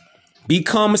themselves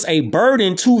becomes a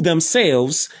burden to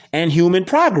themselves and human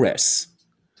progress.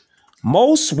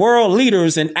 Most world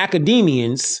leaders and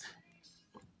academians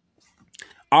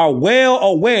are well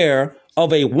aware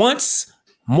of a once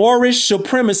Moorish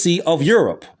supremacy of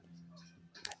Europe,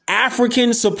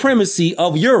 African supremacy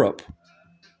of Europe.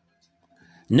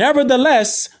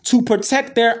 Nevertheless, to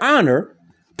protect their honor,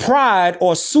 pride,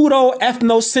 or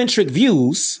pseudo-ethnocentric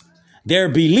views, their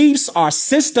beliefs are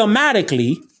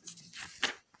systematically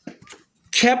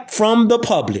kept from the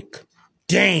public.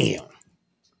 Damn.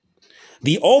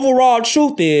 The overall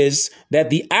truth is that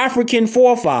the African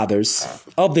forefathers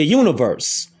of the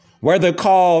universe, whether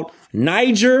called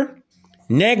Niger,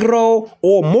 Negro,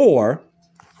 or Moor,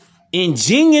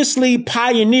 ingeniously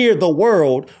pioneered the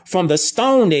world from the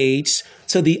Stone Age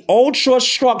to the ultra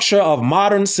structure of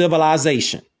modern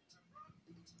civilization.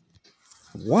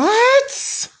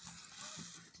 What?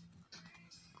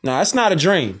 No, it's not a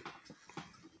dream.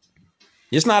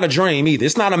 It's not a dream either.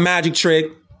 It's not a magic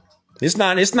trick. It's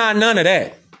not none of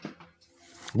that.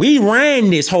 We ran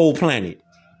this whole planet.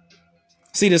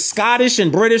 See the Scottish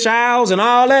and British Isles and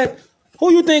all that?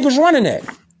 Who you think was running that?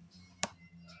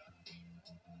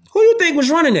 Who you think was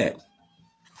running that?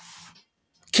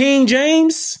 King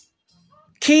James?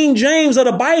 King James of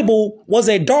the Bible was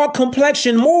a dark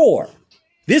complexion Moor.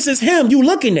 This is him you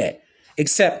looking at.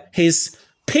 except his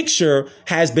picture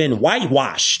has been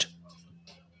whitewashed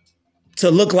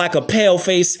to look like a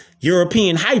pale-faced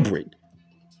European hybrid.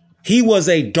 He was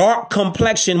a dark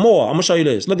complexion Moor. I'm going to show you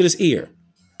this. Look at his ear.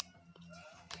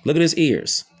 Look at his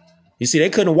ears. You see,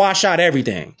 they couldn't wash out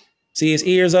everything. See his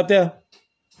ears up there?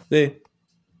 See?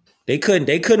 They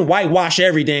couldn't whitewash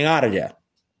everything out of there.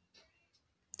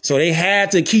 So they had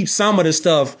to keep some of the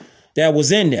stuff that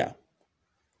was in there.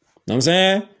 Know what I'm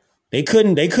saying? They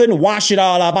couldn't wash it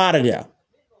all up out of there.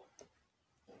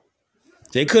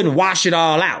 They couldn't wash it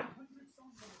all out.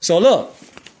 So look,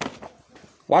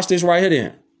 watch this right here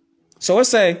then. So what it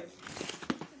say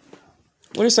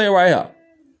right here?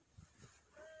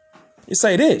 It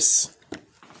say this.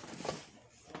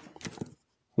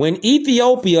 When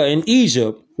Ethiopia and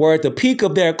Egypt were at the peak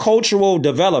of their cultural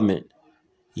development,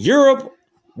 Europe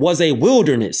was a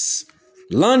wilderness.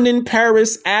 London,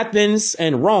 Paris, Athens,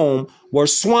 and Rome were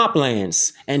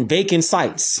swamplands and vacant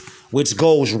sites, which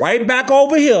goes right back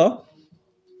over here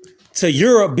to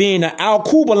Europe being the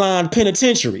Al-Kubalan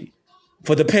penitentiary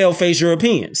for the pale-faced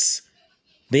Europeans,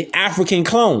 the African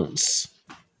clones.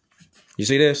 You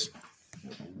see this?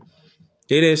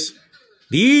 It is.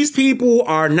 These people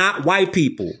are not white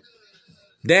people.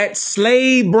 That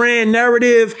slave brand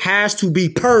narrative has to be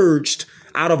purged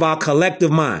out of our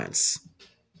collective minds.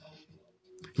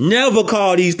 Never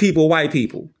call these people white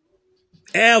people.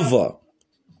 Ever.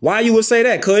 Why you would say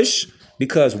that, Kush?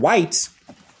 Because white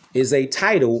is a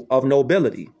title of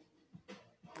nobility.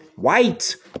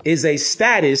 White is a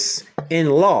status in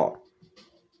law.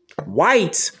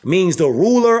 White means the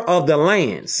ruler of the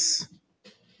lands.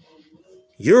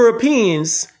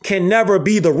 Europeans can never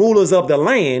be the rulers of the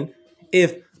land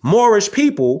if Moorish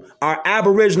people are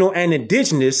aboriginal and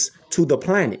indigenous to the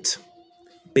planet.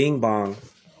 Bing bong.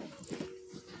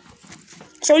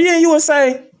 So yeah, you would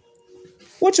say,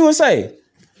 what you would say?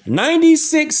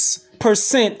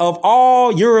 96% of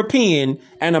all European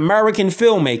and American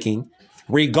filmmaking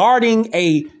regarding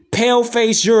a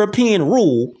pale-faced European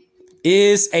rule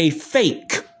is a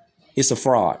fake. It's a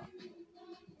fraud.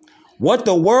 What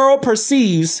the world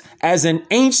perceives as an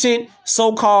ancient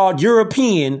so-called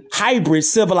European hybrid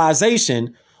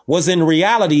civilization was in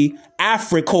reality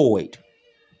Africoid,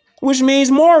 which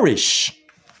means Moorish.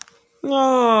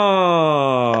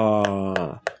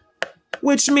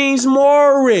 Which means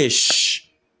Moorish.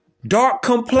 Dark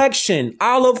complexion,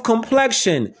 olive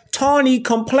complexion, tawny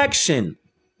complexion.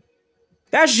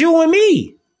 That's you and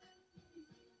me.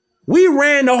 We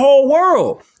ran the whole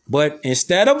world. But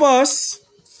instead of us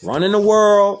running the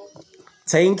world,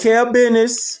 taking care of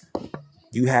business,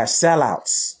 you have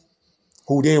sellouts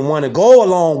who didn't want to go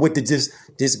along with the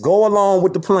just go along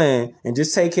with the plan and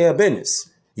just take care of business.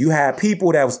 You have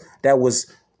people they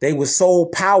was so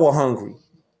power hungry.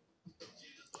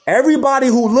 Everybody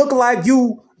who look like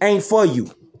you ain't for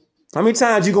you. How many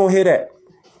times you gonna hear that?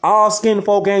 All skin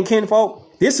folk ain't kin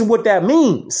folk. This is what that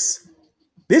means.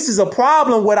 This is a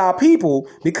problem with our people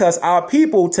because our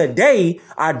people today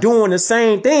are doing the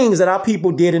same things that our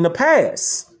people did in the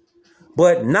past.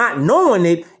 But not knowing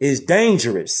it is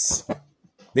dangerous.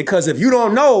 Because if you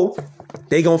don't know,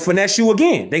 they gonna finesse you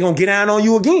again. They gonna get down on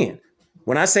you again.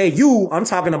 When I say you, I'm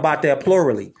talking about that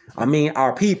plurally. I mean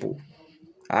our people.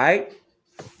 All right?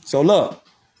 So look,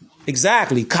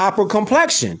 exactly. Copper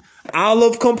complexion,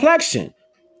 olive complexion,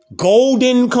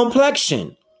 golden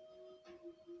complexion.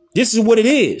 This is what it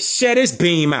is. Share this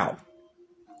beam out.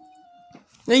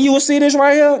 Then you will see this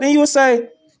right here. Then you will say,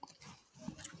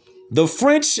 the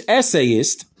French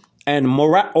essayist and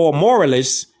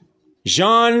moralist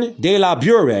Jean de la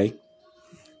Bure,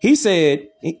 he said,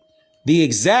 the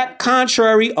exact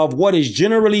contrary of what is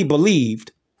generally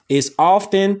believed is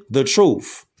often the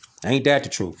truth. Ain't that the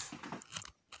truth?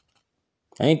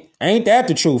 Ain't that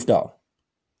the truth though?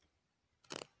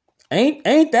 Ain't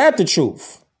that the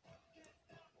truth?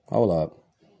 Hold up.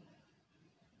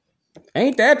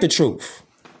 Ain't that the truth?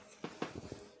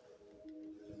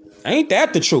 Ain't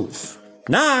that the truth?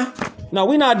 Nah, no,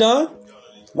 we not done.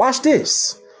 Watch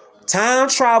this. Time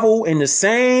travel in the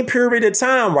same period of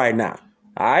time right now.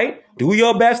 All right? Do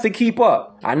your best to keep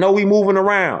up. I know we moving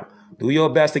around. Do your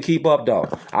best to keep up, though.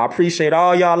 I appreciate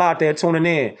all y'all out there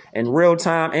tuning in real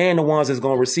time and the ones that's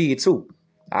going to receive too.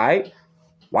 All right?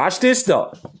 Watch this,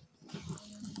 though.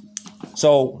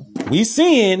 So we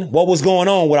seeing what was going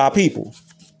on with our people.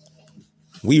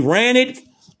 We ran it.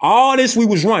 All this we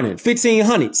was running.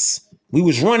 1500s. We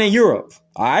was running Europe.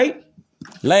 All right?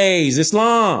 Lays,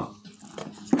 Islam.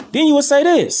 Then you would say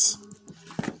this.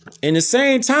 In the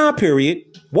same time period,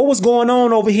 what was going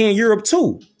on over here in Europe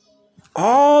too?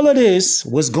 All of this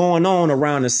was going on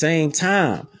around the same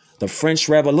time. The French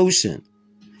Revolution.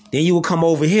 Then you would come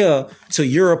over here to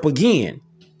Europe again.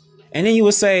 And then you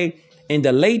would say, in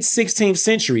the late 16th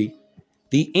century,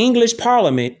 the English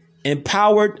Parliament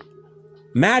empowered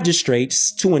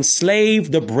magistrates to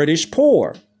enslave the British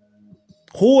poor.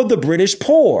 Who are the British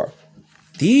poor?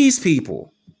 These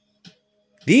people.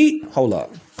 Hold up.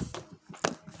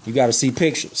 You got to see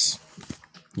pictures.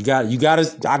 I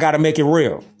got to make it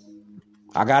real.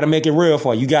 I got to make it real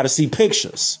for you. You got to see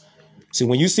pictures. See,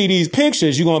 when you see these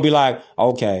pictures, you're going to be like,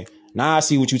 okay, now I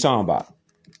see what you're talking about.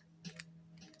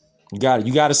 You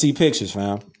got to see pictures,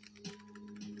 fam.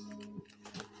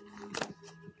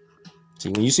 See,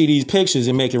 when you see these pictures,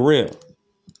 it make it real.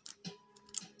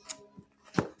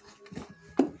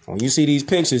 When you see these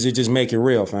pictures, it just make it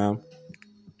real, fam.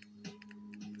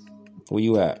 Where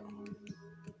you at?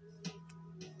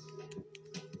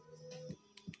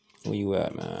 Where you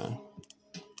at, man?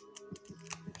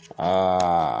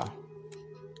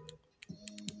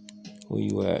 Where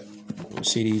you at? You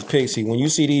see these pictures. When you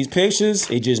see these pictures,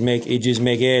 it just make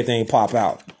everything pop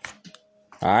out.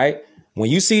 All right. When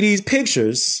you see these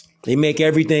pictures, they make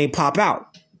everything pop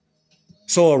out.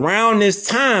 So around this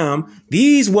time,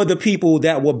 these were the people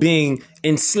that were being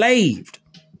enslaved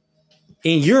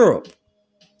in Europe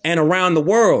and around the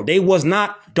world. They was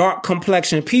not dark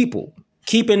complexion people.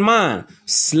 Keep in mind,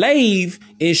 slave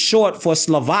is short for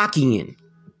Slovakian,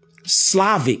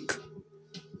 Slavic,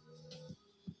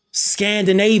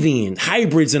 Scandinavian,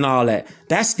 hybrids and all that.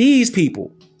 That's these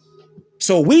people.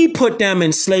 So we put them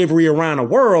in slavery around the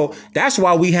world. That's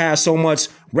why we have so much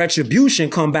retribution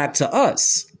come back to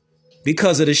us,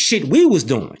 because of the shit we was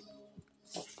doing.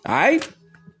 All right.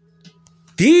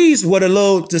 These were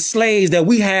the slaves that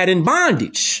we had in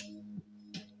bondage.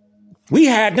 We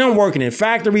had them working in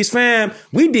factories, fam.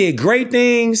 We did great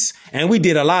things and we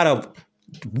did a lot of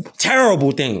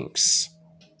terrible things.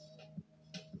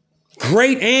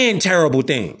 Great and terrible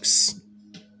things.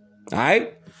 All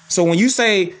right. So when you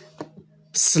say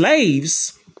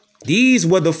slaves, these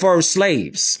were the first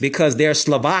slaves because they're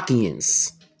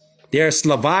Slovakians. They're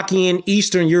Slovakian,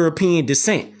 Eastern European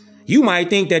descent. You might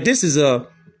think that this is a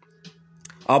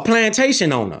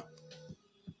plantation owner.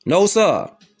 No, sir.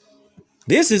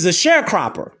 This is a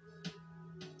sharecropper.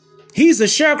 He's a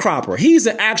sharecropper. He's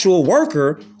an actual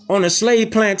worker on a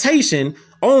slave plantation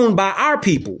owned by our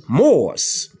people,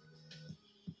 Moors.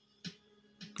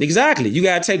 Exactly. You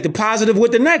got to take the positive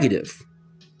with the negative.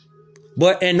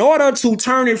 But in order to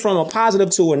turn it from a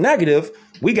positive to a negative,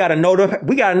 we got to know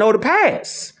the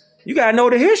past. You got to know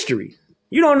the history.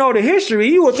 You don't know the history,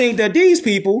 you would think that these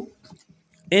people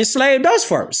enslaved us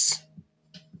first.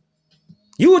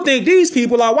 You would think these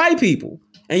people are white people,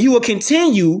 and you will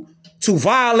continue to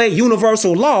violate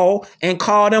universal law and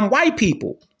call them white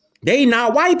people. They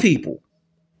not white people.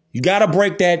 You got to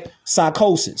break that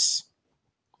psychosis.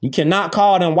 You cannot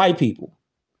call them white people.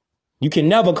 You can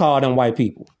never call them white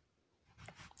people.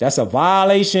 That's a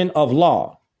violation of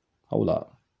law. Hold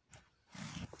up.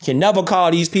 Can never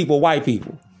call these people white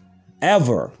people.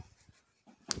 Ever.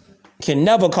 Can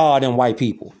never call them white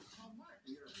people.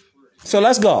 So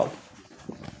let's go.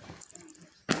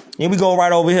 Here we go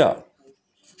right over here.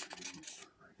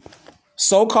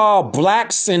 So-called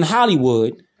blacks in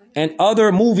Hollywood and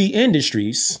other movie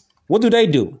industries, what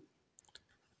do?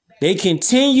 They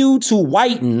continue to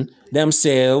whiten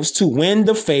themselves to win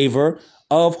the favor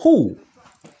of who?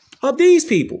 Of these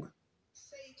people.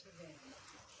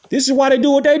 This is why they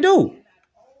do what they do.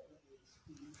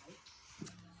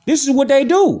 This is what they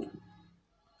do.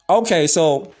 Okay,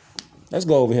 so let's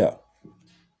go over here.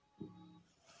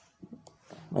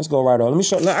 Let's go right on. Let me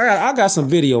show. I got some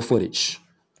video footage.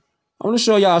 I'm going to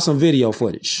show y'all some video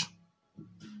footage.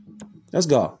 Let's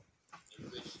go. In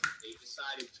which they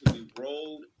decided to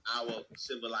erode our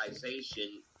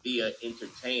civilization via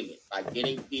entertainment by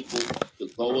getting people to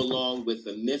go along with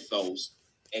the mythos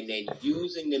and then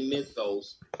using the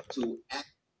mythos to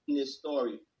act in this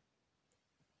story.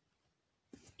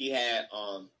 He had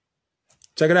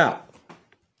check it out.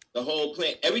 The whole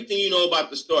plan, everything you know about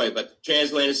the story, about the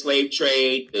transatlantic slave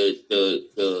trade,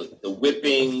 the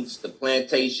whippings, the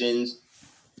plantations.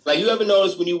 Like, you ever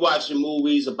notice when you watch the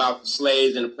movies about the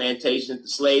slaves and the plantations, the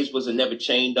slaves wasn't never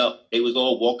chained up. They was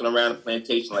all walking around the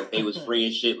plantation like they was free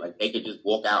and shit, like they could just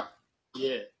walk out.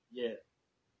 Yeah, yeah.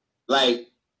 Like,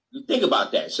 you think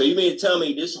about that. So you mean to tell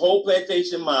me this whole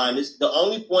plantation mine is the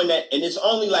only point that, and it's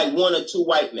only like one or two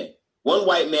white men. One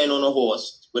white man on a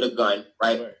horse with a gun,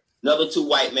 right? Another two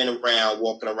white men around,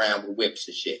 walking around with whips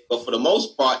and shit. But for the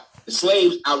most part, the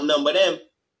slaves outnumber them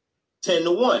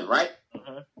 10-1, right?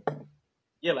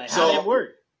 Yeah, like how that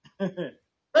work?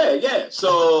 Yeah, yeah.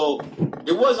 So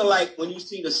it wasn't like when you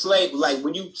see the slave, like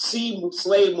when you see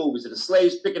slave movies and the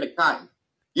slaves picking the cotton,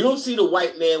 you don't see the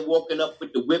white man walking up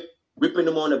with the whip, ripping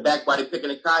them on the back while they're picking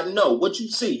the cotton. No, what you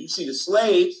see the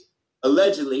slaves,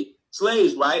 allegedly,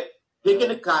 slaves, right, picking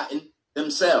the cotton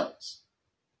themselves.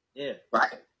 Yeah.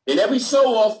 Right. And every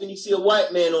so often you see a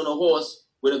white man on a horse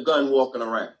with a gun walking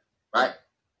around. Right.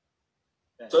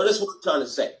 So that's what I'm trying to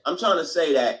say. I'm trying to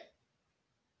say that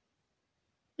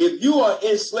if you are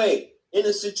enslaved in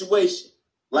a situation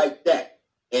like that,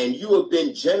 and you have been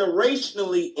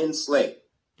generationally enslaved,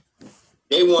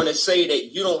 they want to say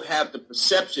that you don't have the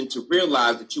perception to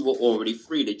realize that you were already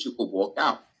free, that you could walk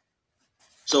out.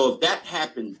 So if that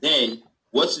happened then,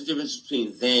 what's the difference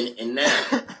between then and now?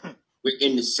 We're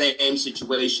in the same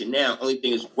situation now. Only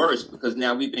thing is worse because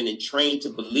now we've been trained to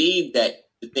believe that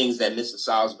the things that Mr.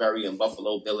 Salisbury and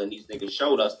Buffalo Bill and these niggas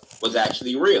showed us was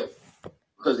actually real.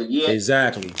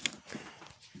 Exactly.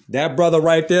 That brother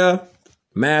right there,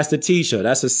 Master Teacher,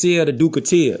 that's a seer, the Duke of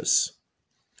Tears.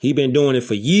 He been doing it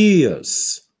for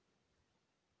years.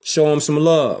 Show him some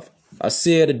love. I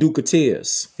seer, the Duke of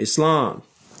Tears, Islam.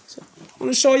 So I'm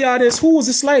going to show y'all this. Who was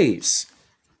the slaves?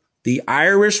 The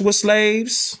Irish were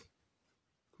slaves.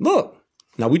 Look,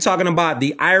 now we talking about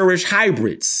the Irish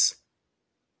hybrids.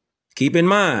 Keep in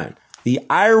mind, the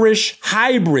Irish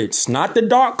hybrids, not the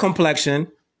dark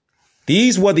complexion.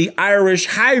 These were the Irish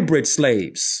hybrid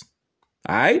slaves.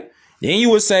 All right. Then you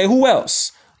would say, who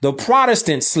else? The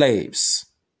Protestant slaves.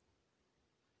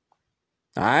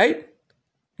 All right.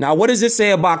 Now, what does it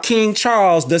say about King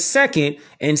Charles II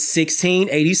in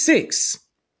 1686?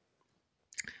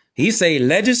 He say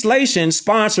legislation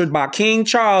sponsored by King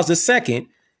Charles II,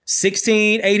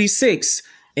 1686,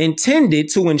 intended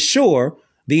to ensure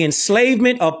the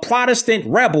enslavement of Protestant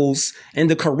rebels in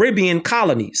the Caribbean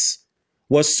colonies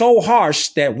was so harsh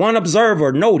that one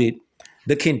observer noted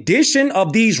the condition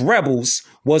of these rebels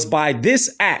was by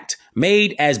this act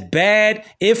made as bad,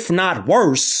 if not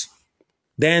worse,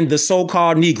 than the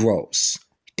so-called Negroes.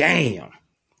 Damn.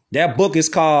 That book is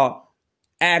called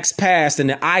Acts Passed in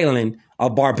the Island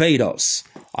of Barbados.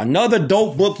 Another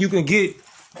dope book you can get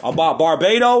about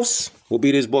Barbados will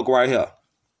be this book right here.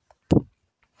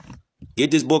 Get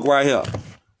this book right here.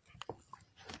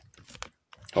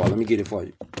 Oh, let me get it for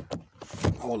you.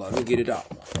 Hold on, let me get it out.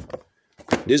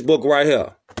 This book right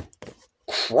here.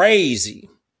 Crazy.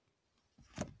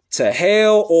 To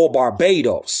Hell or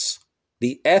Barbados.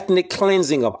 The Ethnic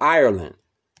Cleansing of Ireland.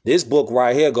 This book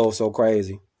right here goes so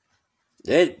crazy.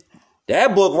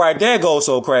 That book right there goes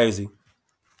so crazy.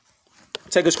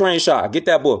 Take a screenshot. Get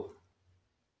that book.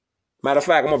 Matter of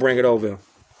fact, I'm going to bring it over.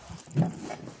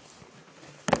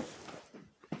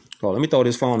 Oh, let me throw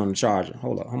this phone on the charger.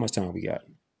 Hold up. How much time we got?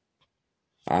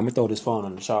 All right, let me throw this phone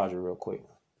on the charger real quick.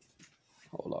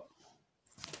 Hold up.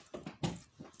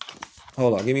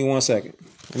 Hold up. Give me 1 second.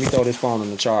 Let me throw this phone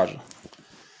on the charger.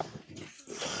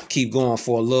 Keep going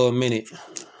for a little minute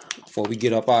before we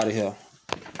get up out of here.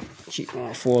 Keep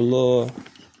going for a little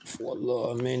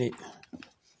minute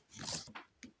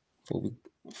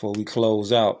before we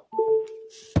close out.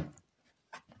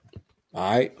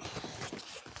 All right.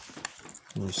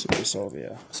 Let me see this over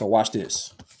here. So watch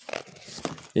this.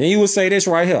 Then you would say this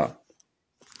right here.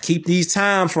 Keep these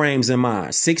time frames in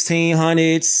mind.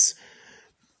 1600s,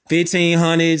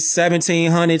 1500s,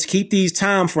 1700s. Keep these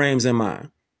time frames in mind.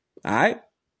 All right.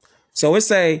 So it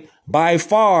say, by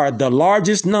far the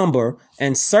largest number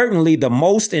and certainly the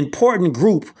most important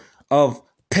group of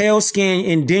pale-skinned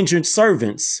indentured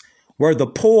servants were the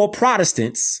poor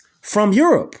Protestants from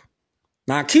Europe.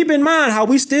 Now keep in mind how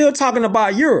we still talking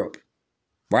about Europe,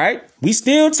 right? We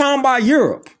still talking about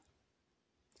Europe.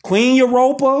 Queen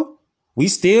Europa, we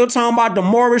still talking about the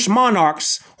Moorish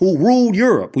monarchs who ruled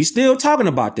Europe. We still talking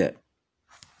about that.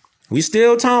 We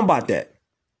still talking about that.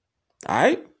 All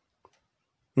right.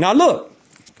 Now look,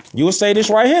 you will say this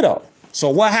right here though. So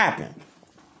what happened?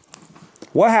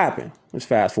 What happened? Let's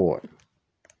fast forward.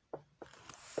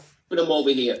 Put them over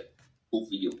here. Cool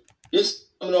for you. This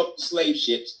coming off the slave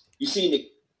ships. You seen it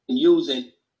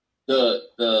using the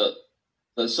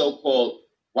so-called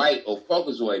white or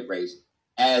Caucasoid race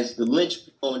as the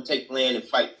linchpin and take land and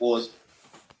fight wars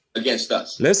against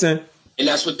us. Listen. And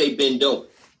that's what they've been doing.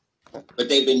 But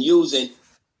they've been using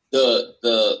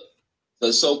the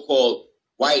so-called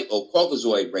white or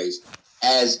Caucasoid race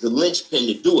as the linchpin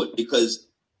to do it, because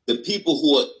the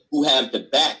people who have the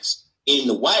backs in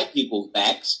the white people's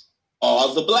backs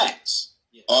are the blacks,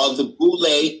 are the boule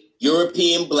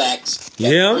European blacks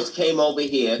that first came over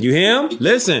here. You hear him?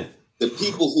 Listen. The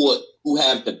people who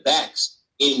have the backs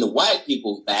in the white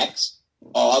people's backs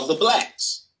are the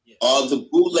blacks, are the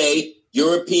boule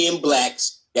European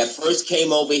blacks that first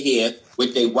came over here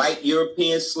with their white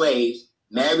European slaves,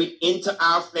 married into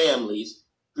our families,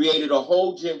 created a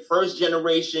whole first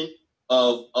generation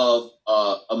of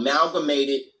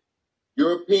amalgamated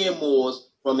European Moors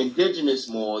from indigenous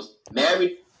Moors,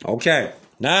 married. Okay,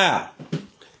 now,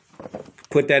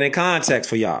 put that in context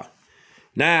for y'all.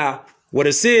 Now, what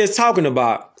Asir is talking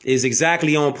about is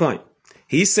exactly on point.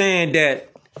 He's saying that,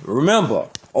 remember,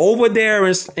 over there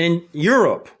in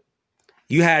Europe,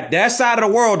 you had that side of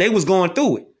the world, they was going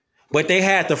through it. But they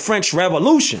had the French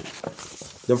Revolution.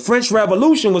 The French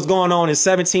Revolution was going on in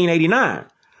 1789.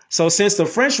 So since the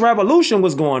French Revolution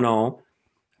was going on,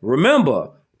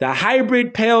 remember, the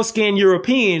hybrid pale-skinned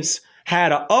Europeans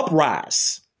had an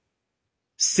uprise.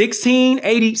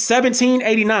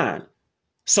 1789.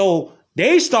 So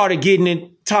they started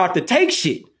getting taught to take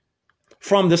shit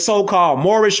from the so-called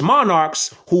Moorish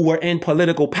monarchs who were in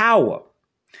political power.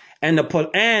 And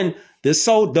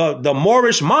the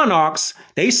Moorish monarchs,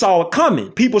 they saw it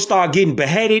coming. People started getting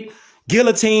beheaded,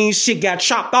 guillotines, shit got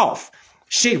chopped off.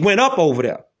 Shit went up over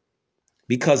there.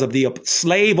 Because of the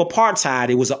slave apartheid,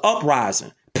 it was an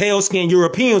uprising. Pale-skinned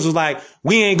Europeans was like,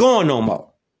 we ain't going no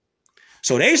more.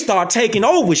 So they start taking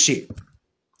over shit.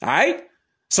 All right?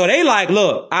 So they like,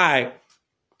 look, all right,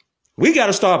 we got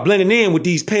to start blending in with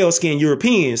these pale-skinned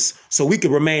Europeans so we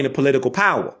could remain in political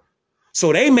power.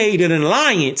 So they made an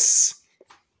alliance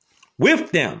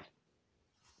with them.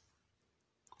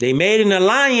 They made an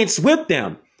alliance with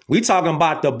them. We talking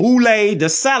about the boule, the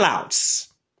sellouts.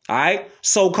 All right?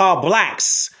 So-called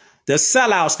blacks. The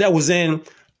sellouts that was in,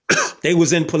 they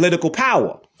was in political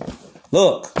power.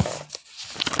 Look.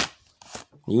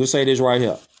 You will say this right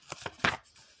here.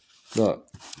 Look.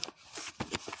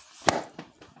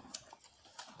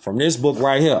 From this book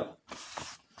right here.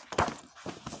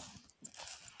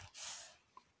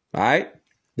 All right.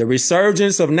 The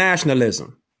Resurgence of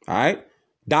Nationalism. All right.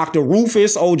 Dr.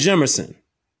 Rufus O. Jimerson.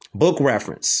 Book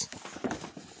reference.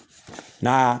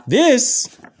 Now,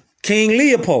 this King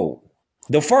Leopold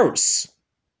the First.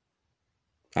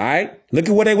 All right. Look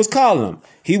at what they was calling him.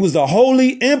 He was the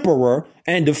holy emperor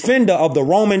and defender of the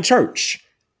Roman Church.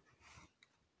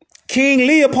 King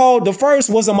Leopold the First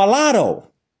was a mulatto.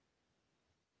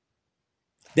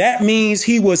 That means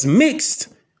he was mixed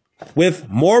with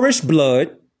Moorish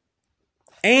blood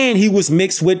and he was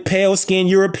mixed with pale-skinned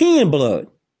European blood.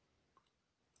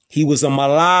 He was a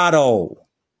mulatto.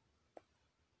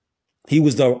 He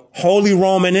was the Holy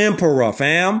Roman Emperor,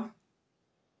 fam.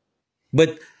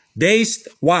 But they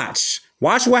watch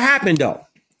what happened though.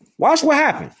 Watch what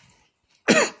happened.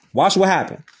 Watch what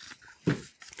happened.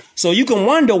 So you can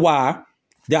wonder why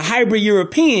the hybrid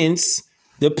Europeans,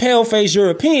 the pale-faced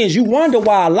Europeans, you wonder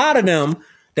why a lot of them,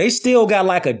 they still got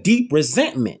like a deep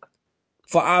resentment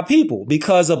for our people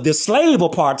because of the slave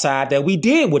apartheid that we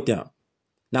did with them.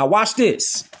 Now watch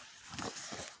this.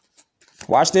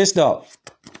 Watch this though.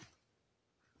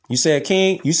 You said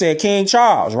King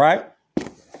Charles, right?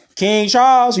 King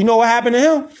Charles, you know what happened to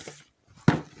him?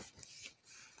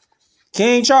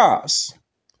 King Charles,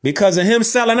 because of him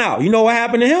selling out, you know what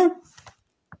happened to him?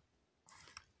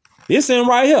 It's him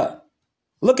right here.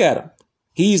 Look at him.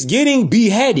 He's getting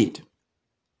beheaded.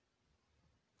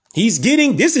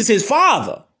 This is his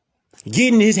father,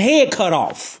 getting his head cut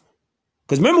off.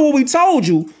 Because remember what we told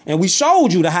you, and we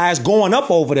showed you the how it's going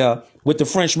up over there with the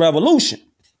French Revolution.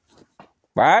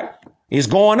 Right? It's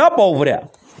going up over there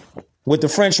with the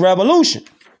French Revolution.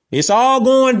 It's all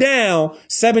going down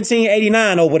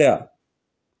 1789 over there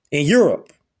in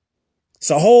Europe. It's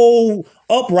a whole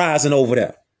uprising over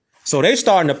there. So they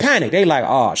starting to panic. They like,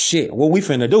 oh shit, what we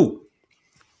finna do?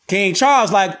 King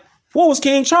Charles, like, what was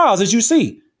King Charles, as you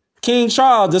see? King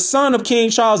Charles, the son of King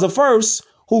Charles I,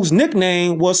 whose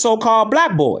nickname was so-called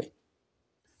Black Boy.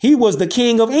 He was the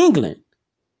King of England.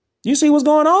 You see what's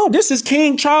going on? This is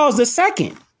King Charles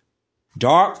II.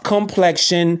 Dark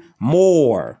complexion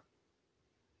Moor.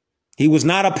 He was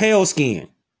not a pale skin.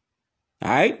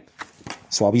 All right.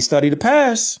 That's why we study the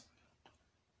past.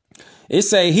 It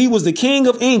say he was the King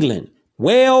of England,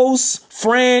 Wales,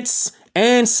 France,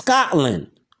 and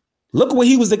Scotland. Look what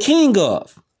he was the king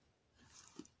of.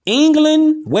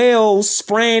 England, Wales,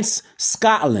 France,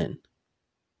 Scotland,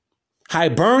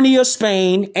 Hibernia,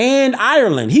 Spain, and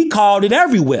Ireland. He called it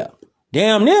everywhere.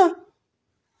 Damn near.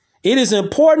 It is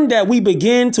important that we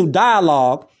begin to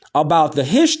dialogue about the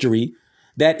history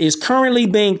that is currently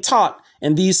being taught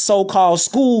in these so-called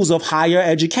schools of higher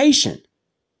education.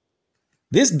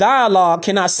 This dialogue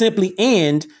cannot simply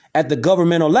end at the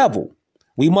governmental level.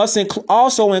 We must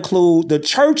also include the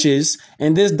churches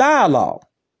in this dialogue.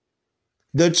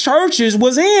 The churches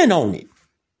was in on it.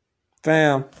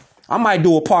 Fam, I might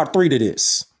do a part 3 to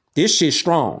this. This shit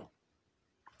strong.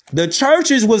 The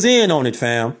churches was in on it,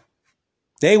 fam.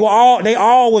 They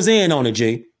all was in on it,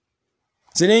 G.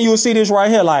 So then you'll see this right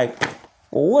here, like,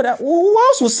 who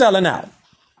else was selling out?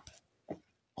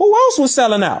 Who else was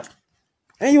selling out?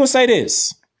 And you will say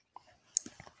this.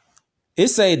 It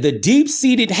say the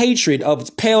deep-seated hatred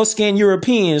of pale-skinned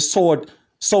Europeans toward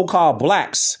so-called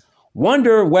blacks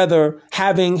wonder whether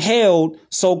having held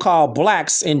so-called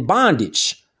blacks in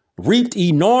bondage reaped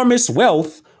enormous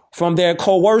wealth from their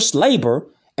coerced labor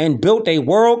and built a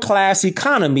world-class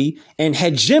economy and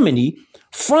hegemony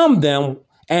from them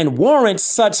and warrants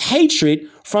such hatred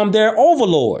from their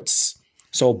overlords.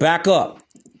 So back up.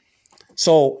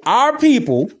 So our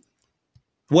people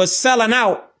was selling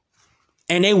out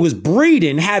and they was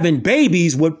breeding, having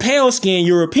babies with pale-skinned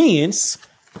Europeans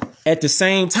at the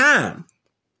same time.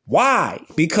 Why?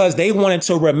 Because they wanted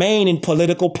to remain in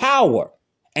political power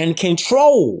and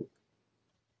control.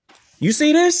 You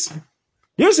see this?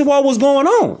 This is what was going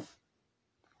on.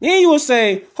 Then you will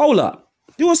say, hold up.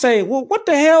 You will say, well, what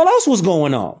the hell else was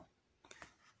going on?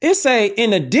 It say,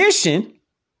 in addition,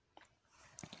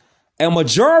 a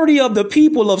majority of the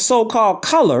people of so-called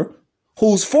color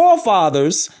whose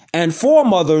forefathers and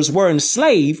foremothers were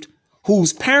enslaved,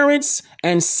 whose parents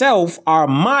and self are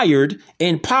mired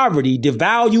in poverty,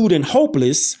 devalued and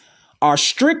hopeless, are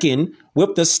stricken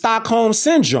with the Stockholm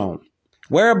syndrome,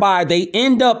 whereby they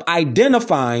end up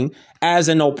identifying as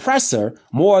an oppressor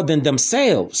more than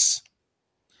themselves.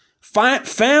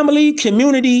 Family,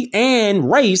 community,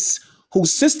 and race who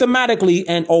systematically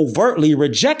and overtly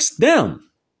rejects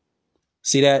them.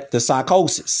 See that? The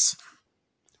psychosis.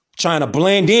 Trying to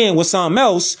blend in with something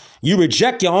else, you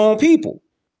reject your own people.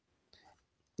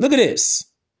 Look at this.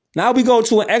 Now we go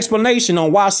to an explanation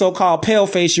on why so-called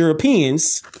pale-faced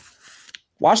Europeans.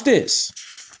 Watch this.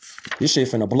 This shit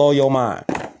finna blow your mind.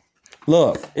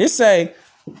 Look, it say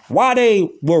why they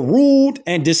were ruled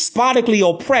and despotically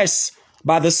oppressed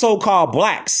by the so-called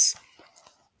blacks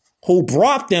who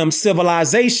brought them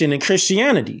civilization and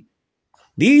Christianity.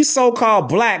 These so-called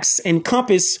blacks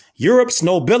encompass Europe's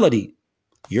nobility.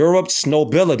 Europe's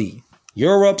nobility.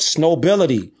 Europe's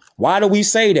nobility. Why do we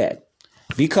say that?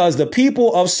 Because the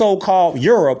people of so-called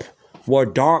Europe were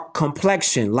dark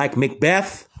complexion, like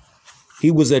Macbeth.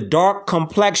 He was a dark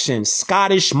complexion,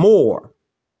 Scottish Moor.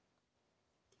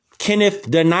 Kenneth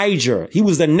the Niger. He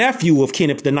was the nephew of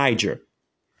Kenneth the Niger.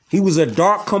 He was a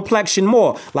dark complexion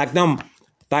Moor, like them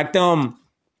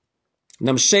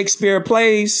Shakespeare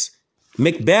plays,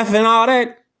 Macbeth and all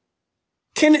that.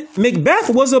 Macbeth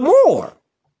was a Moor.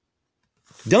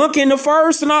 Duncan the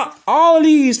First and all of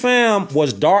these, fam,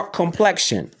 was dark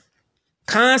complexion.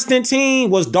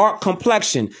 Constantine was dark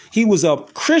complexion. He was a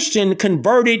Christian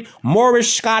converted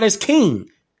Moorish Scottish king.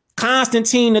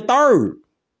 Constantine III.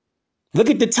 Look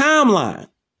at the timeline.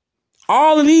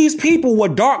 All of these people were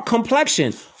dark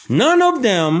complexion. None of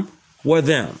them were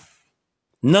them.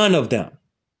 None of them.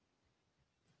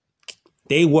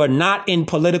 They were not in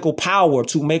political power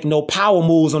to make no power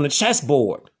moves on the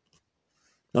chessboard. Know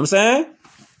what I'm saying?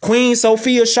 Queen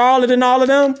Sophia Charlotte and all of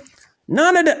them.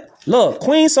 None of them. Look,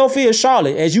 Queen Sophia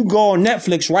Charlotte, as you go on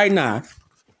Netflix right now,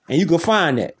 and you can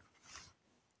find that.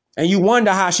 And you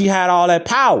wonder how she had all that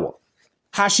power.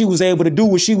 How she was able to do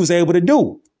what she was able to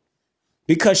do.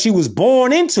 Because she was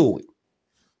born into it.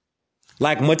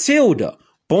 Like Matilda,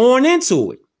 born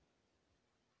into it.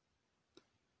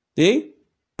 See?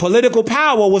 Political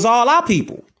power was all our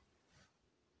people.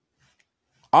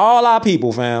 All our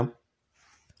people, fam.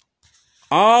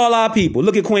 All our people.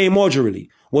 Look at Queen Marjorie.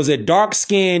 Was a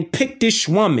dark-skinned Pictish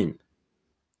woman.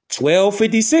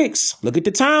 1256. Look at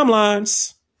the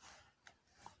timelines.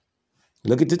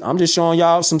 Look at the, I'm just showing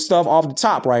y'all some stuff off the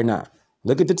top right now.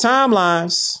 Look at the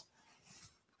timelines.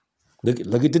 Look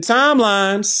at the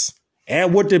timelines.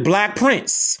 Edward the Black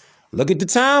Prince. Look at the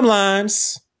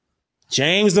timelines.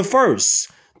 James the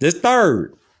First, the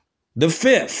Third, the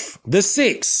Fifth, the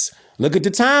Sixth. Look at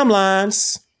the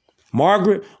timelines.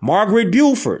 Margaret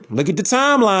Beaufort. Look at the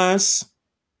timelines.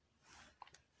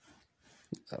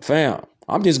 Fam,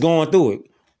 I'm just going through it.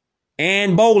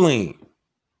 Anne Boleyn.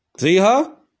 See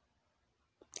her?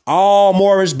 All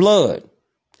Moorish blood.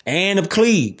 Anne of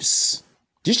Cleves.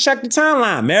 Just check the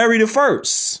timeline. Mary the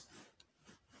First.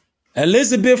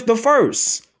 Elizabeth the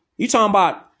First. You talking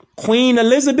about Queen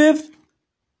Elizabeth?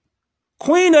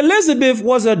 Queen Elizabeth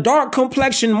was a dark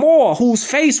complexion Moor whose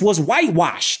face was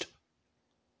whitewashed.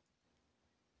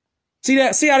 See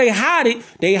that? See how they hide it?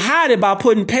 They hide it by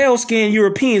putting pale-skinned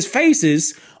Europeans'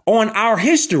 faces on our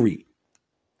history.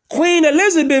 Queen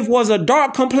Elizabeth was a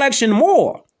dark complexion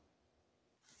Moor.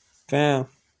 Fam.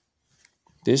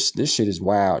 This shit is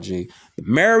wild, G.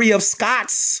 Mary of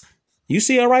Scots. You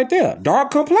see her right there.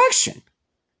 Dark complexion.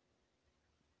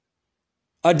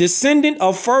 A descendant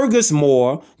of Fergus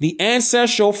Moore, the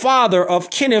ancestral father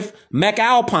of Kenneth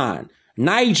MacAlpine,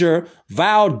 Niger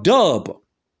Valdub.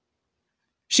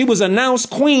 She was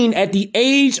announced queen at the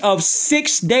age of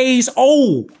 6 days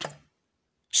old.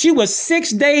 She was 6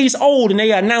 days old and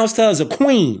they announced her as a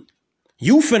queen.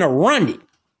 You finna run it.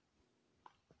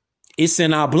 It's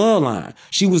in our bloodline.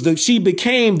 She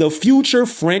became the future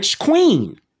French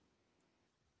queen.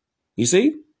 You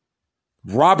see?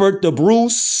 Robert the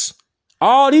Bruce.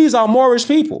 All these are Moorish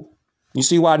people. You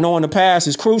see why knowing the past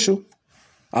is crucial?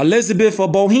 Elizabeth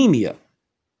of Bohemia.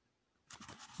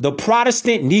 The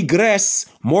Protestant negress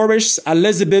Moorish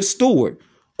Elizabeth Stuart,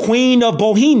 Queen of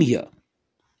Bohemia.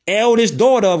 Eldest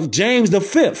daughter of James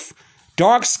V,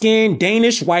 dark-skinned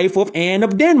Danish wife of Anne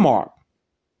of Denmark.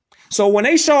 So when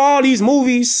they show all these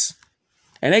movies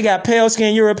and they got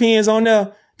pale-skinned Europeans on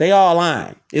there, they all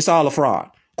lying. It's all a fraud.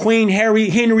 Queen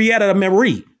Henrietta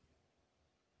Marie.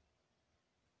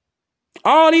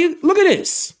 All these, look at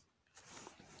this.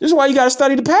 This is why you got to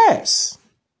study the past.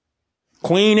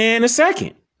 Queen Anne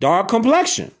II, dark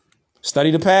complexion. Study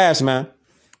the past, man.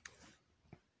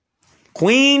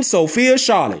 Queen Sophia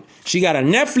Charlotte. She got a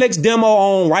Netflix demo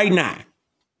on right now.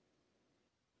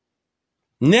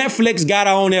 Netflix got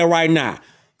her on there right now.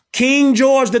 King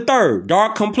George III,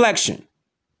 dark complexion.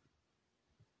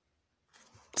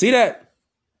 See that?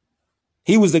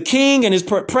 He was the king and his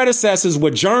predecessors were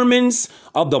Germans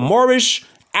of the Moorish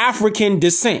African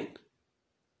descent.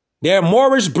 Their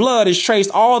Moorish blood is traced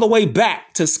all the way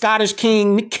back to Scottish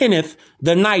King Kenneth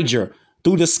the Niger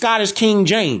through the Scottish King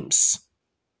James,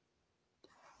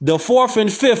 the 4th and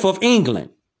 5th of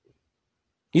England.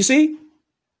 You see?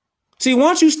 See,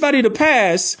 once you study the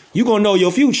past, you're going to know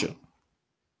your future.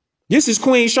 This is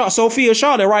Queen Sophia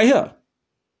Charlotte right here.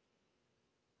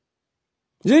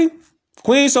 See?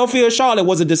 Queen Sophia Charlotte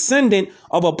was a descendant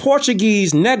of a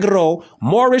Portuguese Negro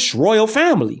Moorish royal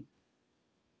family.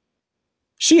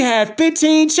 She had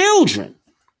 15 children.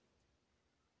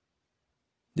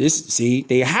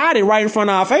 They hide it right in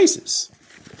front of our faces.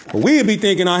 But we'd be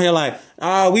thinking out here like,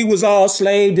 we was all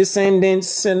slave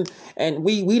descendants and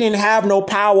we didn't have no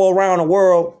power around the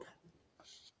world.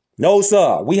 No,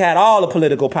 sir. We had all the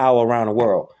political power around the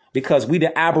world because we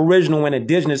the Aboriginal and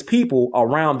indigenous people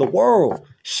around the world.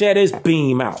 Share this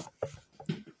beam out.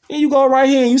 And you go right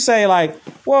here and you say like,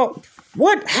 well,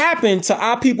 what happened to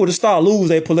our people to start lose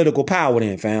their political power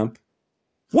then, fam?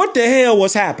 What the hell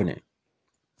was happening?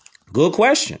 Good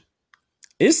question.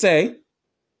 It say,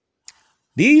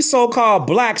 these so-called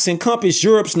blacks encompass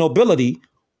Europe's nobility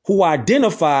who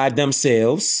identified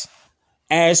themselves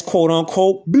as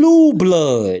quote-unquote blue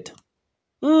blood.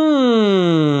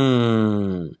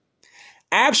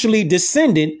 Actually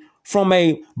descended from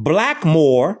a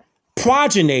Blackmore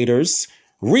progenitors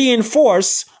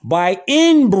reinforced by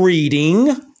inbreeding.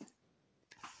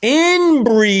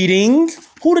 Inbreeding.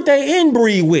 Who did they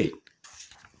inbreed with?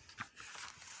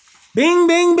 Bing,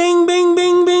 bing, bing, bing,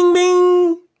 bing, bing,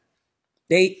 bing.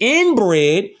 They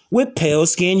inbred with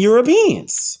pale-skinned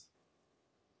Europeans.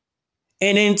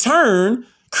 And in turn,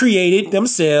 created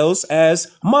themselves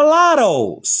as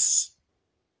mulattoes.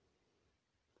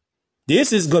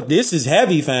 This is good. This is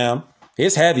heavy, fam.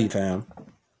 It's heavy, fam.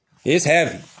 It's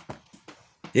heavy.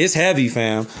 It's heavy,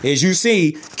 fam. As you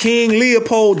see, King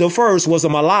Leopold I was a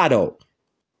mulatto.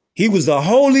 He was the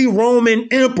Holy Roman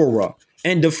Emperor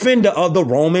and defender of the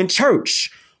Roman Church.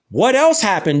 What else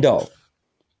happened, though?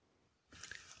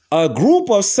 A group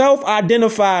of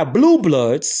self-identified blue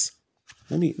bloods.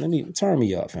 Let me turn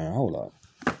me up, fam. Hold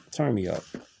up. Turn me up.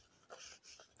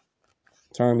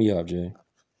 Turn me up, Jay.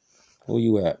 Where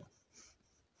you at?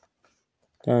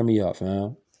 Turn me up,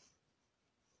 fam.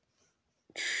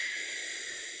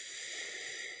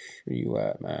 Where you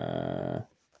at, man?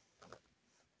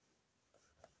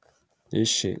 This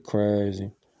shit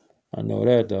crazy. I know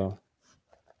that, though.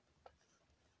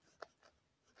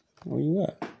 Where you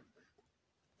at?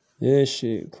 This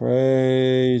shit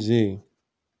crazy.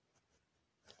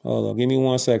 Hold on. Give me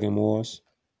 1 second, Morris.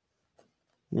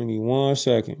 Give me 1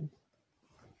 second.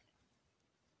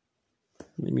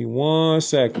 Give me 1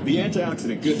 second. The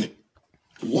antioxidant goodness.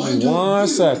 Why don't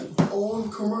you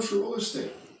own commercial real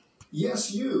estate?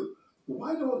 Yes, you.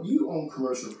 Why don't you own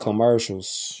commercial?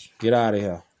 Commercials. Get out of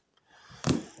here.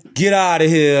 Get out of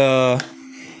here.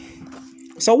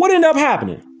 So what ended up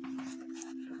happening?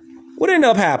 What ended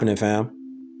up happening, fam?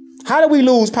 How did we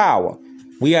lose power?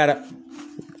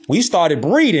 We started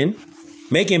breeding,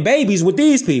 making babies with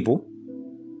these people.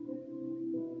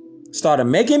 Started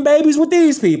making babies with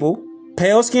these people.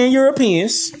 pale-skinned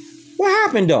Europeans. What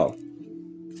happened though?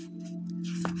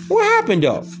 What happened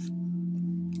though?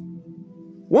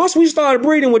 Once we started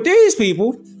breeding with these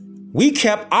people, we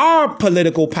kept our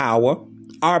political power.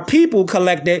 Our people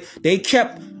collected, they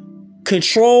kept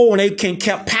control and they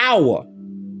kept power. All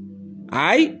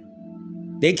right?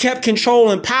 They kept control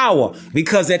and power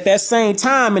because at that same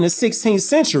time in the 16th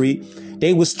century,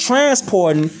 they was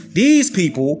transporting these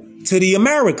people to the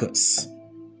Americas.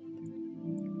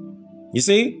 You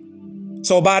see?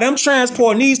 So by them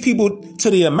transporting these people to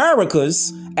the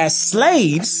Americas as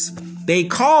slaves, they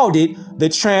called it the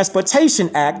Transportation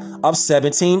Act of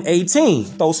 1718.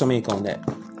 Throw some ink on that.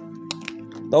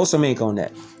 Throw some ink on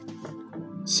that.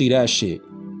 See that shit.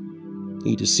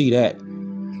 Need to see that.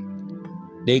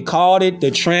 They called it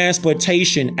the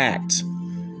Transportation Act.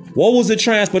 What was the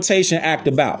Transportation Act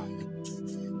about?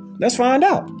 Let's find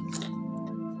out.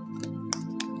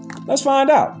 Let's find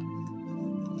out.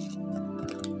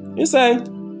 It say,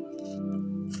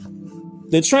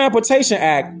 the Transportation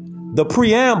Act, the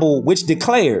preamble which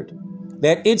declared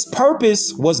that its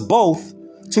purpose was both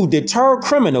to deter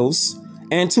criminals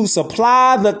and to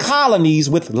supply the colonies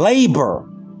with labor.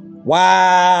 Wow.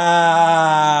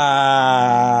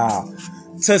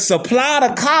 To supply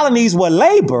the colonies with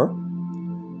labor.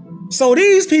 So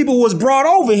these people was brought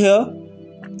over here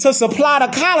to supply the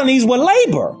colonies with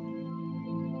labor.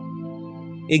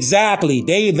 Exactly.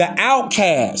 They the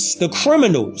outcasts, the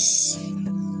criminals.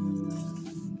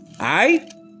 All right?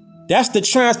 That's the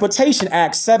Transportation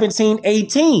Act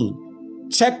 1718.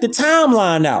 Check the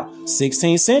timeline out.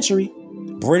 16th century.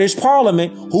 British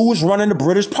Parliament. Who was running the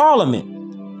British Parliament?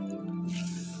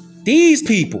 These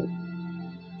people.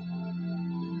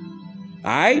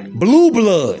 All right? Blue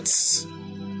bloods.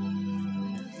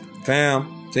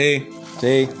 Fam. See?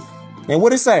 And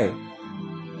what it say?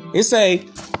 It say,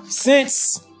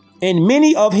 since in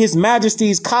many of His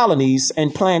Majesty's colonies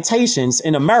and plantations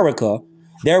in America,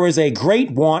 there is a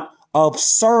great want of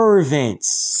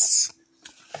servants.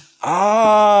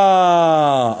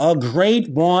 A great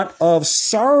want of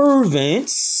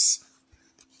servants.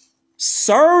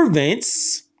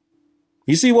 Servants.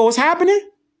 You see what was happening?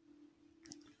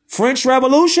 French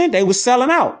Revolution, they was selling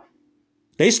out.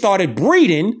 They started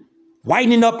breeding,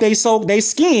 whitening up their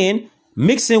skin,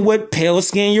 mixing with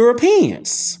pale-skinned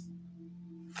Europeans.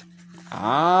 So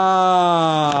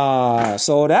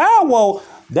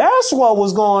that's what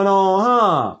was going on,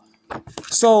 huh?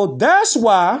 So that's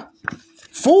why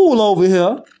fool over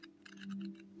here,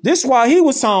 this is why he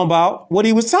was talking about what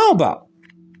he was talking about.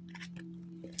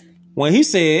 When he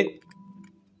said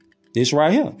this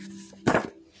right here.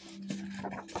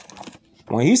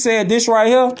 When he said this right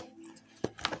here,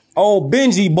 old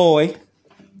Benji boy,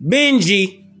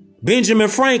 Benjamin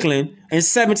Franklin in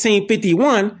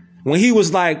 1751, when he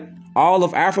was like, all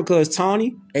of Africa is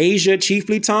tawny, Asia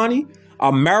chiefly tawny,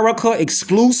 America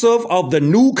exclusive of the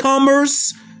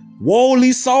newcomers,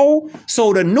 worldly soul.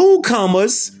 So the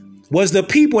newcomers was the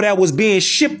people that was being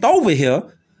shipped over here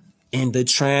in the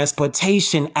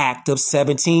Transportation Act of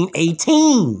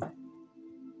 1718.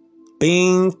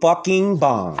 Bing fucking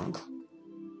bong.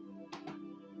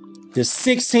 The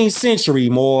 16th century,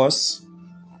 Moors.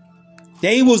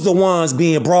 They was the ones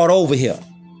being brought over here.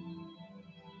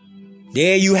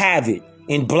 There you have it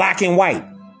in black and white.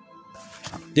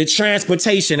 The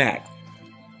Transportation Act.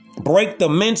 Break the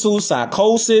mental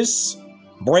psychosis.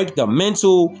 Break the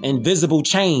mental invisible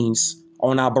chains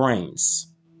on our brains.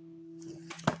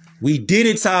 We did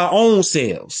it to our own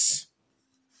selves.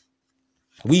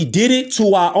 We did it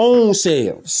to our own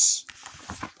selves.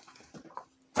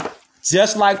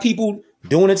 Just like people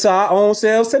doing it to our own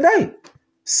selves today.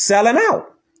 Selling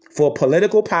out for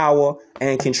political power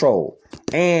and control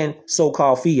and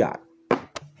so-called fiat.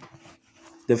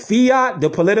 The fiat, the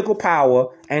political power,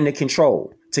 and the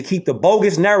control to keep the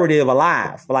bogus narrative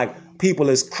alive, like people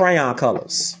as crayon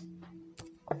colors.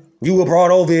 You were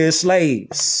brought over as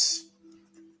slaves.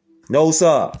 No,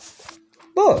 sir.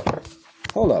 Look,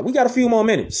 hold up. We got a few more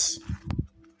minutes.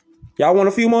 Y'all want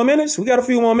a few more minutes? We got a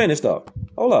few more minutes, though.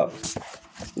 Hold up.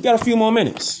 We got a few more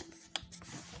minutes.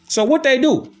 So what they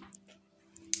do?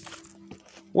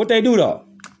 What they do, though?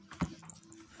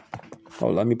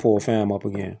 Hold on, let me pull fam up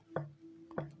again.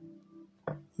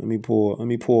 Let me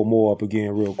pull more up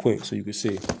again real quick so you can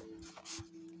see.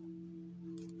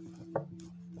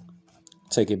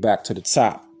 Take it back to the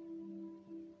top.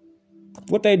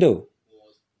 What they do?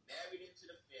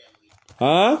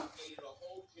 Huh?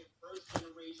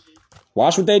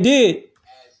 Watch what they did.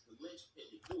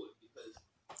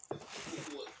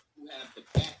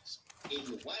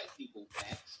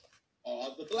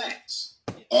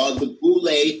 Are the Boule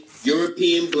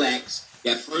European blacks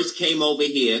that first came over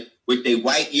here with their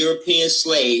white European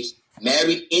slaves,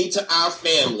 married into our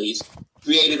families,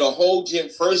 created a whole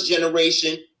first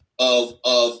generation of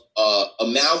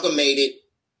amalgamated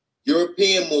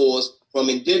European Moors from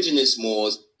indigenous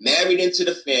Moors, married into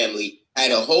the family,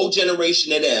 had a whole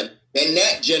generation of them. Then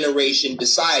that generation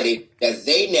decided that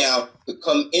they now could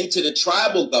come into the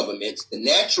tribal governments, the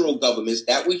natural governments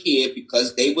that were here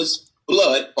because they was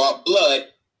bought blood,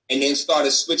 and then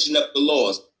started switching up the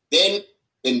laws. Then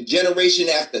the generation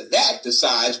after that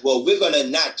decides, well, we're going to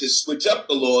not just switch up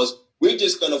the laws, we're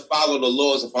just going to follow the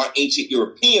laws of our ancient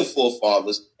European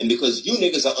forefathers. And because you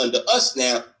niggas are under us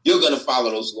now, you're going to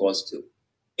follow those laws too.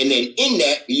 And then in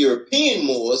that, the European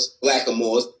Moors, black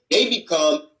Moors, they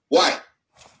become white.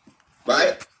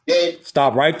 Right? Then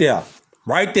stop right there.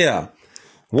 Right there.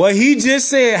 What he just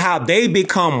said, how they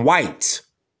become white.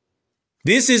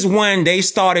 This is when they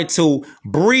started to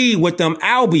breed with them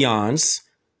Albions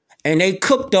and they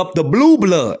cooked up the blue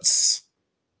bloods.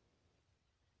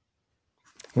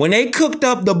 When they cooked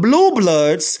up the blue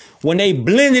bloods, when they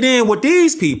blended in with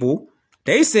these people,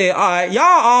 they said, all right, y'all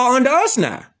are under us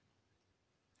now.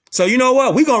 So you know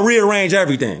what? We're going to rearrange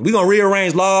everything. We're going to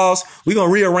rearrange laws. We're going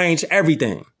to rearrange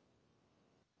everything.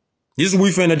 This is what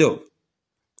we finna do.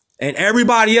 And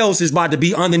everybody else is about to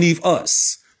be underneath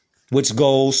us, which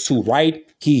goes to right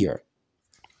here.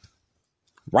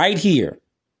 Right here.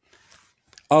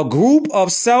 A group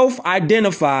of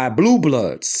self-identified blue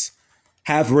bloods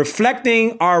are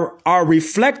reflecting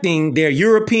their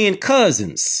European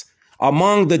cousins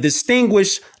among the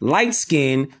distinguished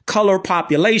light-skinned colored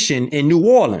population in New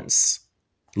Orleans,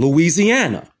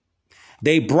 Louisiana.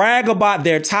 They brag about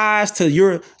their ties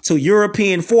to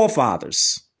European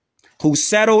forefathers who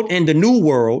settled in the New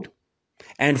World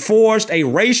and forged a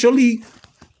racially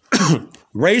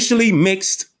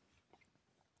mixed,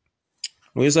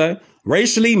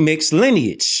 racially mixed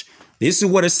lineage. This is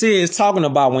what it says talking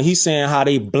about when he's saying how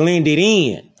they blended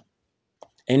in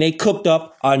and they cooked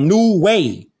up a new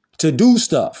way to do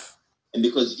stuff. And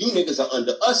because you niggas are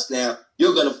under us now,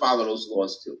 you're going to follow those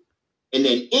laws too. And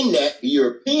then in that, the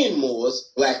European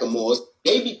Moors, black Moors,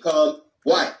 they become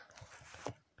white,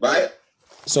 right?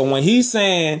 So when he's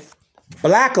saying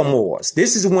black Moors,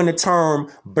 this is when the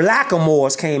term black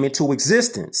Moors came into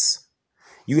existence.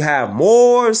 You have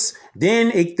Moors,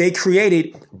 then they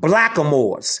created black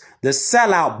Moors, the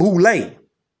sellout boule,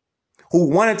 who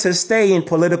wanted to stay in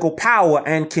political power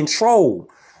and control.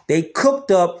 They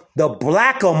cooked up the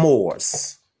black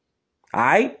Moors, all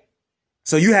right?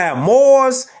 So you have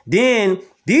Moors, then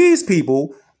these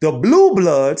people, the blue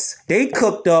bloods, they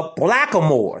cooked up black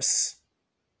Moors.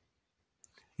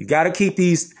 You got to keep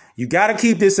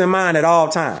this in mind at all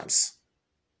times.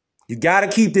 You got to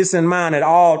keep this in mind at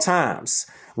all times.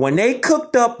 When they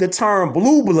cooked up the term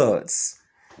blue bloods,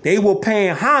 they were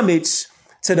paying homage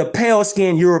to the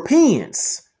pale-skinned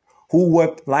Europeans who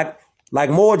were, like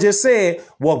Moore just said,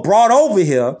 were brought over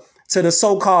here to the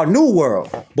so-called New World.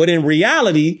 But in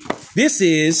reality, this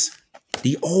is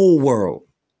the old world.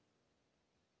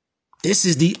 This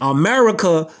is the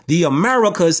America. The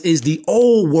Americas is the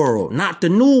old world, not the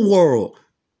new world.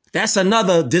 That's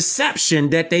another deception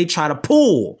that they try to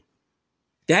pull.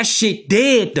 That shit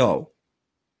dead, though.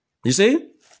 You see?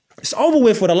 It's over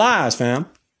with for the lies, fam.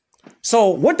 So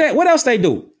what else they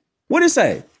do? What it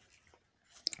say?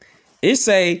 It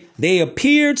say they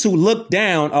appear to look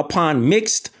down upon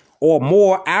mixed or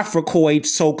more Africoid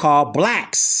so-called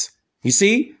blacks. You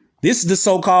see, this is the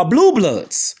so-called blue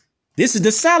bloods. This is the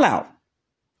sellout.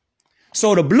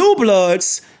 So the blue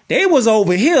bloods, they was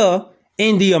over here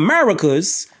in the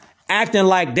Americas acting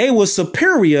like they were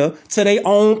superior to their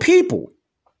own people.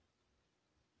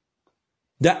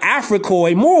 The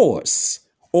Africoid Moors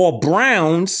or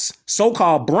browns,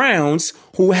 so-called browns,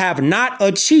 who have not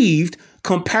achieved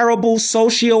comparable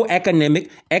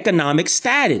socio-economic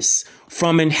status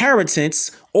from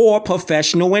inheritance or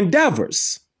professional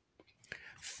endeavors.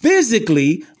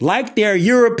 Physically, like their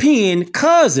European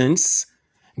cousins,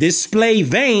 display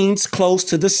veins close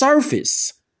to the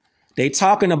surface. They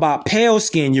talking about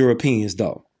pale-skinned Europeans,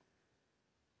 though.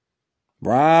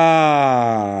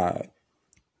 Right.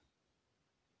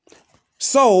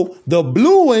 So the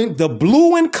blue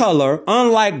in color,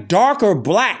 unlike darker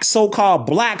black, so-called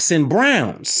blacks and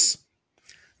browns.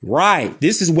 Right.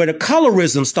 This is where the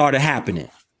colorism started happening.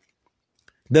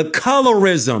 The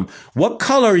colorism. What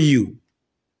color are you?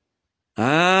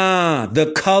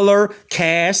 The color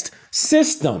caste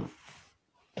system.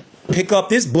 Pick up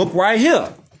this book right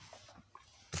here.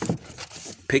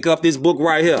 Pick up this book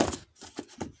right here.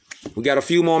 We got a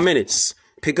few more minutes.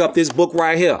 Pick up this book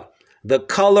right here. The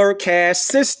color caste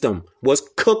system was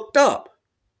cooked up.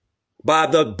 by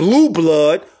the blue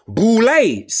blood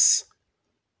Boulets.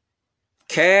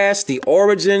 Cast the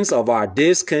Origins of Our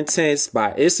Discontents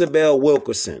by Isabel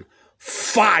Wilkerson.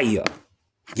 Fire.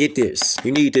 Get this.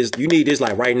 You need this. You need this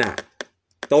like right now.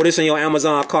 Throw this in your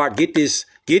Amazon cart. Get this.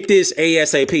 Get this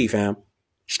ASAP, fam.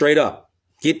 Straight up.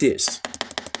 Get this.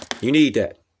 You need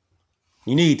that.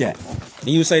 You need that. And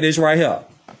you would say this right here.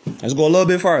 Let's go a little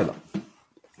bit further.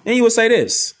 And you would say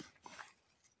this.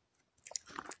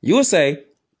 You would say,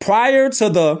 prior to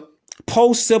the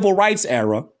post-civil rights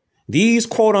era, these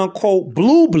quote-unquote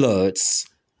blue bloods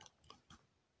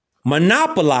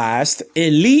monopolized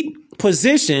elite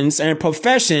positions and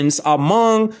professions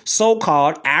among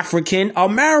so-called African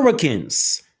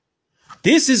Americans.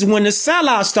 This is when the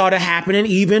sellout started happening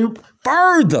even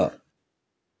further.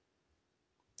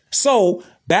 So,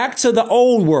 back to the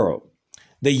old world.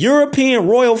 The European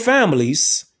royal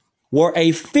families were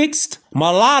a fixed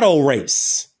mulatto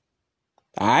race.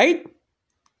 All right?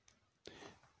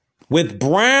 With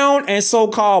brown and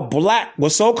so-called black,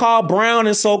 with so-called brown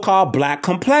and so-called black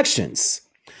complexions,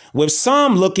 with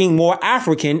some looking more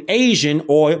African, Asian,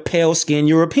 or pale-skinned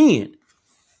European.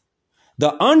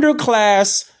 The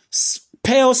underclass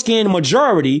pale-skinned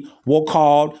majority were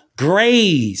called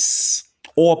grays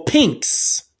or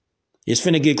pinks. It's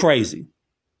finna get crazy.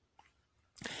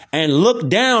 And looked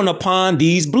down upon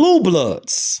these blue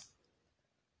bloods.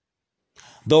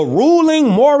 The ruling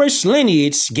Moorish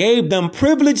lineage gave them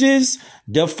privileges,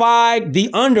 defied the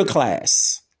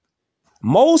underclass.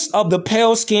 Most of the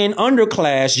pale-skinned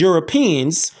underclass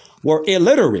Europeans were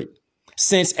illiterate,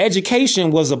 since education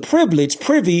was a privilege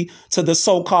privy to the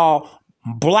so-called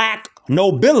black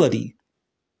nobility,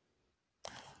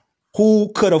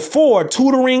 who could afford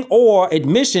tutoring or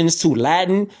admissions to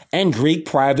Latin and Greek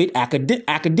private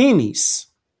academies.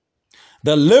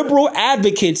 The liberal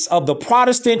advocates of the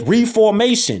Protestant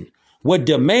Reformation would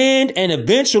demand and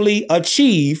eventually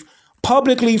achieve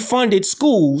publicly funded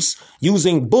schools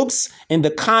using books in the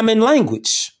common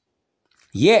language.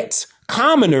 Yet,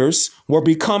 commoners were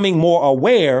becoming more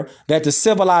aware that the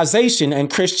civilization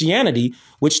and Christianity,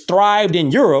 which thrived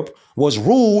in Europe, was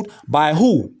ruled by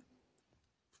who?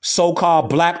 So-called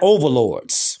black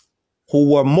overlords,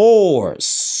 who were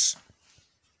Moors.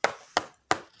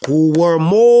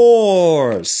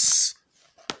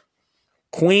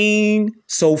 Queen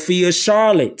Sophia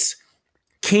Charlotte,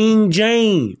 King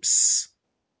James,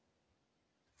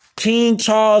 King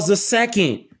Charles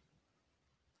II.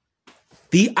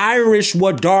 The Irish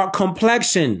were dark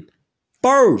complexion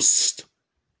first.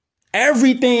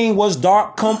 Everything was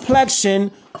dark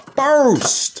complexion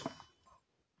first.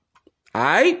 All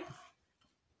right?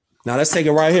 Now let's take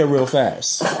it right here real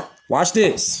fast. Watch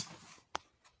this.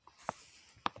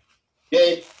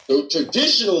 Then the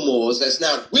traditional Moors that's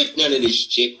not with none of this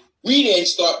shit, we then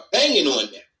start banging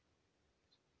on them.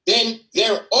 Then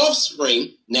their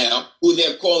offspring now, who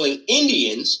they're calling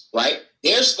Indians, right?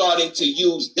 They're starting to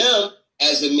use them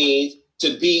as a means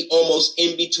to be almost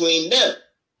in between them.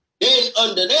 Then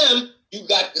under them, you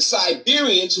got the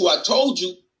Siberians, who I told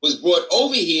you was brought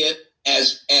over here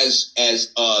as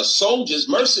soldiers,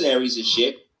 mercenaries and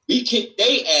shit. We kicked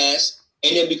their ass,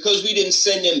 and then because we didn't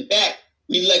send them back,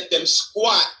 we let them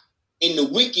squat in the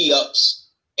wiki-ups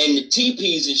and the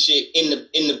teepees and shit in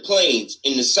the plains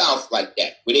in the south like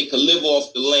that, where they could live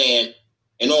off the land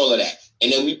and all of that.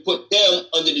 And then we put them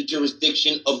under the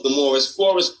jurisdiction of the Moorish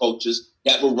forest cultures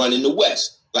that were running the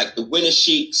West, like the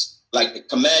Winneshiks, like the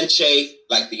Comanche,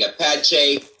 like the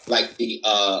Apache, like the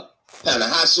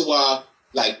Panahasua,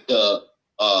 like the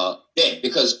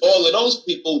because all of those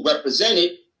people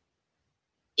represented,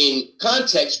 in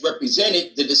context,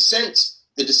 represented the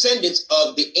descendants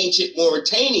of the ancient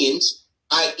Mauritanians,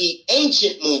 i.e.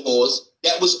 ancient Moors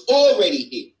that was already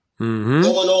here,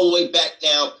 going all the way back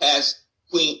down past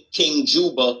King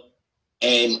Juba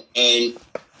and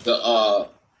the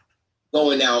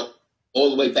going out all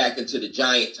the way back into the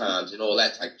giant times and all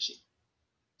that type of shit.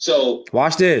 So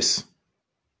watch this.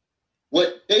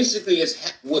 What basically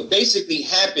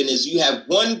happened is you have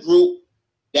one group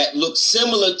that looks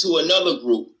similar to another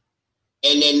group,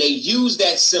 and then they use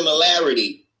that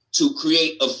similarity to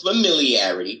create a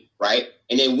familiarity, right?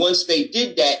 And then once they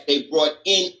did that, they brought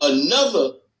in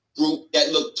another group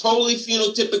that looked totally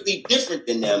phenotypically different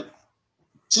than them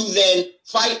to then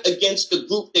fight against the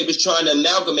group they was trying to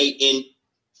amalgamate in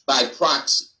by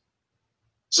proxy.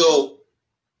 So,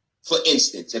 for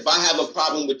instance, if I have a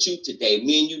problem with you today,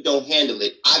 me and you don't handle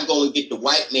it, I go and get the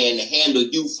white man to handle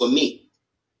you for me.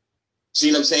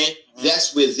 See what I'm saying?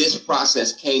 That's where this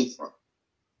process came from.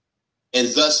 And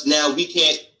thus now we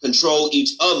can't control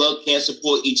each other, can't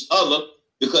support each other,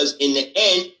 because in the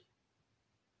end,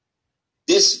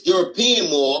 this European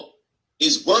Moor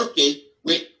is working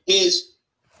with his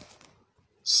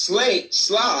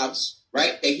Slavs,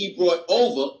 right, that he brought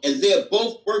over, and they're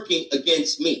both working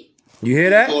against me. You hear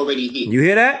that? Already here. You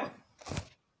hear that?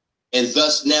 And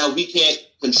thus now we can't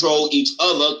control each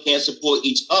other, can't support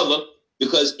each other,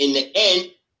 because in the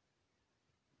end,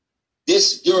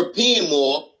 this European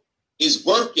Moor is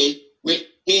working with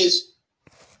his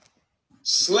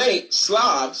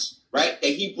Slavs, right, that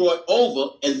he brought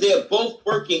over, and they're both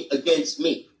working against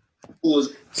me.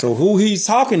 So who he's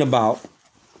talking about,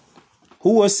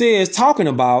 who Asir is talking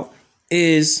about,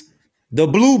 is the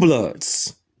Blue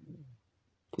Bloods.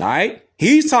 All right?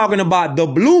 He's talking about the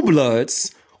Blue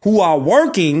Bloods who are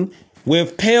working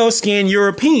with pale-skinned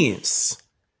Europeans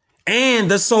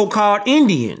and the so-called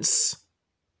Indians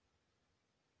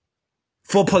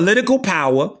for political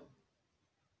power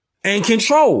and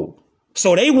control.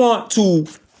 So they want to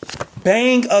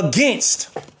bang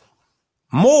against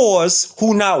Moors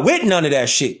who not with none of that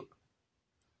shit.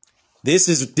 This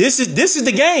is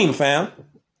the game, fam.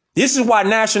 This is why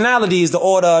nationality is the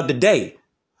order of the day.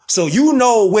 So you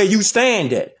know where you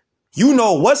stand at. You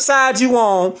know what side you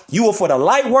on. You are for the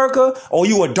light worker or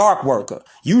you a dark worker.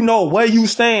 You know where you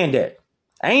stand at.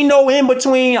 Ain't no in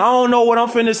between. I don't know what I'm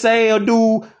finna say or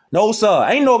do. No, sir.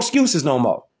 Ain't no excuses no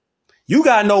more. You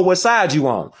gotta know what side you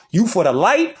on. You for the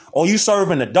light or you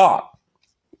serving the dark.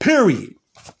 Period.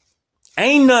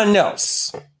 Ain't nothing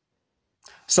else.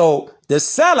 So the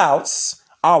sellouts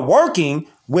are working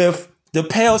with the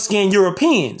pale-skinned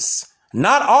Europeans.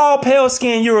 Not all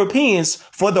pale-skinned Europeans,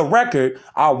 for the record,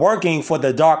 are working for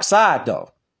the dark side,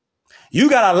 though. You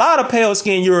got a lot of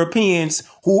pale-skinned Europeans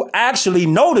who actually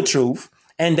know the truth,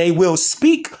 and they will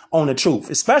speak on the truth,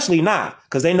 especially now,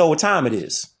 because they know what time it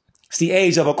is. It's the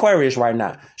age of Aquarius right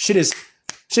now. Shit is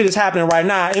happening right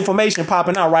now. Information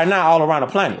popping out right now all around the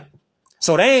planet.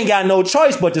 So they ain't got no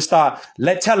choice but to start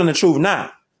telling the truth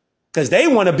now. Because they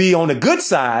want to be on the good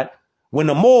side when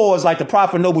the Moors, like the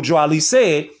Prophet Noble Drew Ali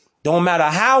said, don't matter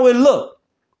how it look,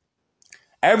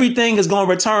 everything is going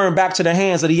to return back to the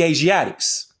hands of the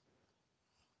Asiatics.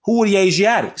 Who are the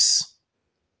Asiatics?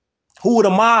 Who are the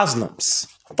Muslims?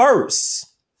 First,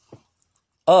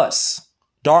 us,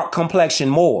 dark complexion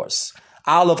Moors,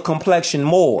 olive complexion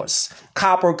Moors,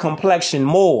 copper complexion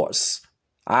Moors.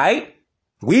 All right?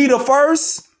 We the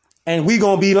first, and we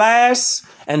gonna be last,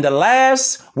 and the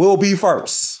last will be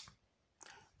first.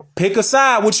 Pick a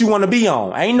side what you want to be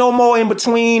on. Ain't no more in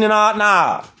between and all.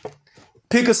 Nah.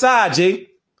 Pick a side, G.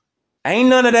 Ain't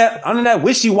none of that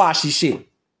wishy-washy shit.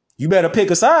 You better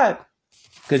pick a side.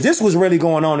 Because this was really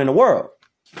going on in the world.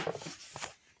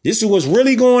 This is what's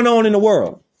really going on in the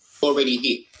world. Already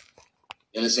here.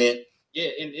 You understand? Yeah,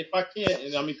 and if I can,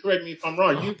 and I mean, correct me if I'm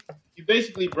wrong, you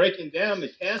basically breaking down the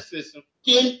caste system.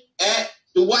 Looking at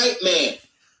the white man.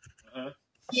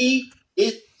 He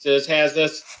is just has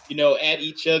us, at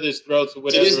each other's throats or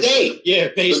whatever. To this day. Yeah,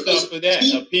 based off of that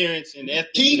appearance and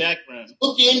ethnic background.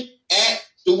 Looking at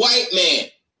the white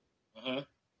man.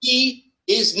 He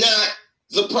is not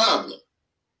the problem.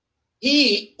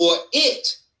 He or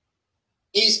it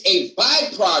is a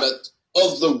byproduct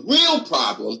of the real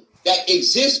problem that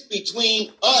exists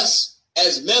between us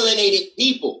as melanated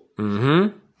people.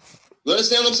 You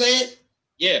understand what I'm saying?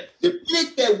 Yeah. The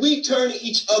minute that we turn to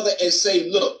each other and say,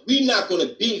 look, we're not going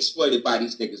to be exploited by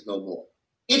these niggas no more.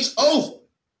 It's over.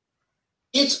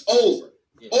 It's over.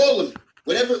 Yeah. All of it.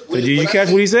 Whatever. Did you catch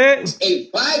what he said? It's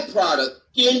a byproduct.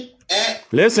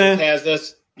 Listen. Has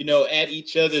us, at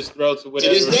each other's throats or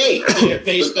whatever. To this day. Yeah,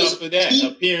 based off of that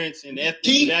appearance and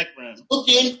ethnic background.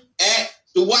 Looking at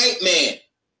the white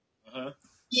man.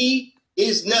 He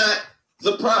is not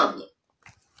the problem.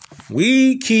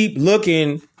 We keep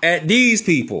looking at these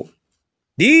people.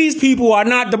 These people are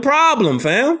not the problem,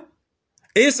 fam.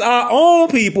 It's our own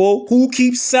people who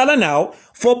keep selling out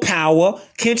for power,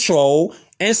 control,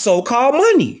 and so-called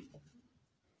money.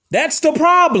 That's the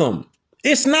problem.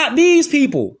 It's not these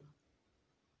people.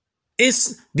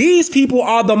 It's these people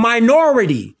are the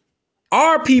minority.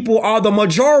 Our people are the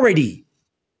majority.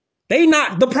 They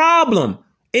not the problem.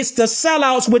 It's the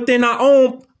sellouts within our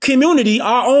own community,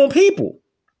 our own people.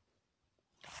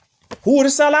 Who are the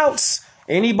sellouts?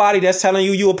 Anybody that's telling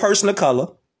you a person of color.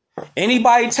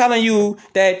 Anybody telling you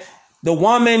that the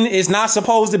woman is not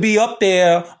supposed to be up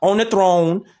there on the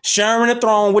throne, sharing the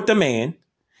throne with the man.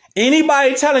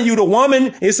 Anybody telling you the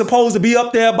woman is supposed to be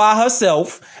up there by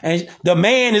herself and the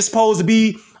man is supposed to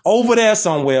be over there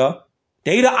somewhere.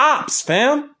 They the ops,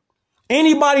 fam.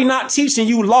 Anybody not teaching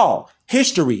you law,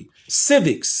 history,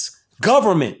 civics,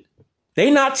 government. They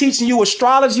not teaching you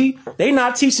astrology. They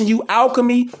not teaching you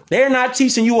alchemy. They're not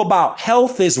teaching you about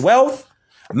health is wealth,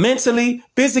 mentally,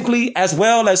 physically, as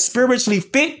well as spiritually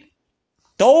fit,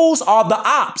 those are the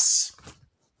ops.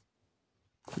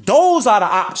 Those are the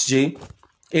ops, G.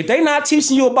 If they not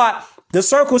teaching you about the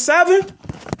Circle 7,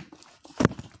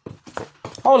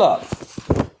 hold up.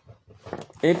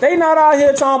 If they not out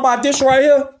here talking about this right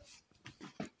here,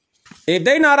 if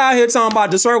they not out here talking about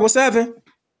the Circle 7,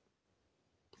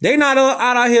 they not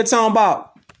out here talking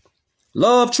about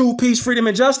love, truth, peace, freedom,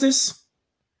 and justice,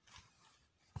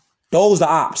 those the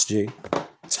ops, G.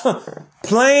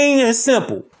 Plain and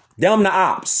simple. Them the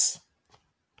ops.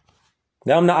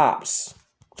 Them the ops.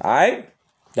 All right?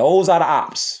 Those are the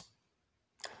ops.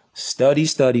 Study,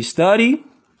 study, study.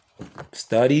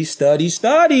 Study, study,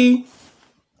 study.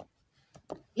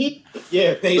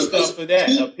 Yeah, based off of that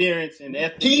appearance and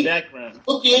ethnic background.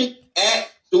 Looking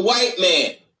at the white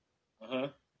man.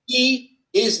 He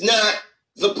is not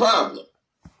the problem.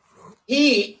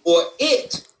 He or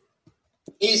it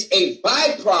is a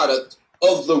byproduct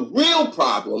of the real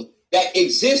problem that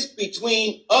exists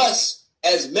between us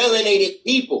as melanated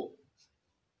people.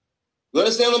 You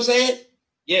understand what I'm saying?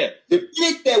 Yeah. The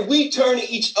minute that we turn to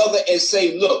each other and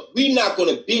say, look, we're not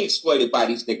going to be exploited by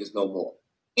these niggas no more.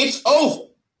 It's over.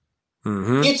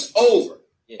 It's over.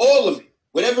 Yeah. All of it.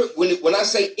 Whatever, when I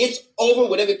say it's over,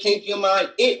 whatever came to your mind,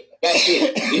 that's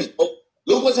it. It's over.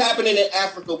 Look what's happening in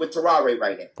Africa with Terare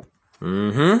right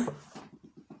now.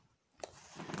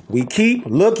 We keep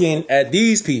looking at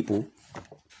these people.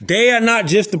 They are not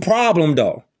just the problem,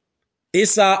 though.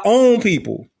 It's our own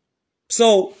people.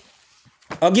 So,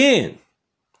 again,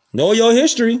 know your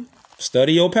history.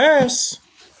 Study your past.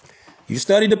 You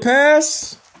study the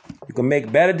past, you can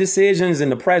make better decisions in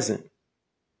the present,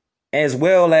 as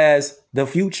well as the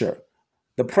future.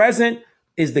 The present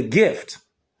is the gift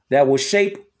that will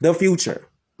shape the future.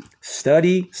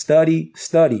 Study, study,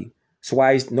 study. That's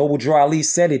why Noble Drew Ali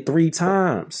said it 3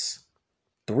 times.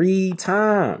 3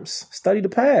 times. Study the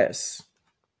past.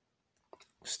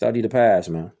 Study the past,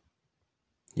 man.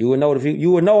 You would know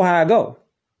you would know how I go.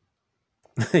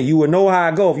 You would know how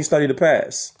I go if you study the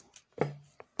past.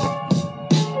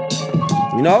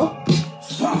 You know?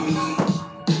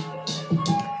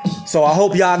 So I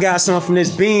hope y'all got something from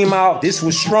this beam out. This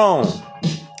was strong.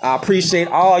 I appreciate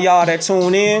all y'all that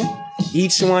tune in.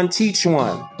 Each one teach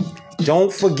one.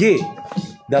 Don't forget,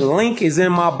 the link is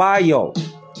in my bio.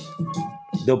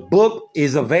 The book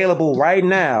is available right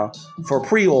now for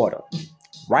pre-order.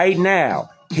 Right now,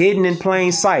 hidden in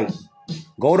plain sight.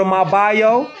 Go to my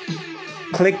bio,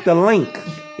 click the link.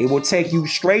 It will take you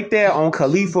straight there on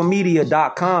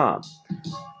khalifamedia.com.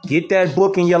 Get that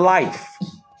book in your life.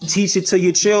 Teach it to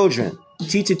your children.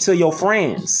 Teach it to your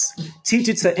friends. Teach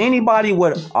it to anybody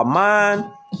with a mind,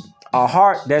 a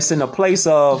heart that's in a place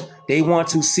of they want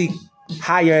to seek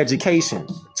higher education,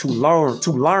 to learn,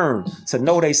 to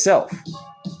know they self.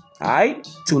 All right?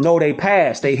 To know their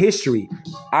past, their history,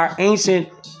 our ancient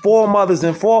foremothers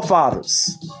and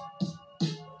forefathers.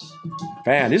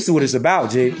 Man, this is what it's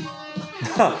about, G.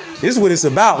 This is what it's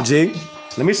about, G.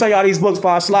 Let me show y'all these books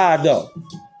before I slide, though.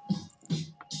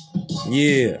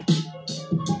 Yeah.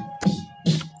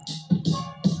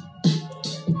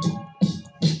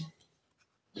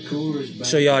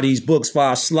 Show y'all these books before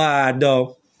I slide,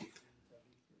 though.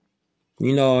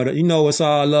 You know it's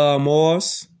all love,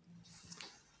 Morse.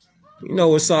 You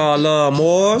know it's all love,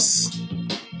 Morse.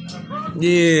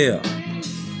 Yeah.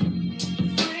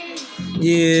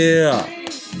 Yeah.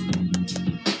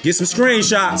 Get some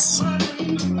screenshots.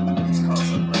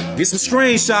 Get some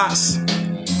screenshots.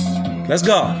 Let's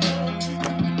go.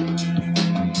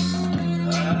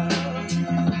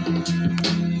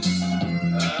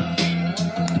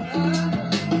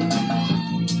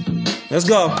 Let's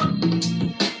go.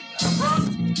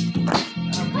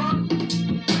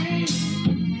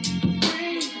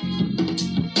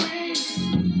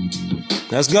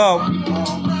 Let's go.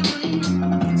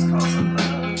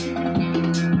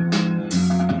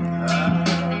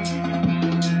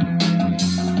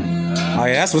 Oh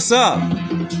yeah, that's what's up.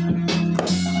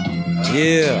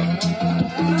 Yeah.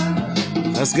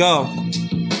 Let's go.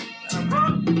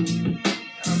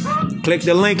 Click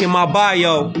the link in my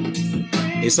bio.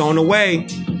 It's on the way.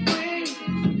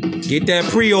 Get that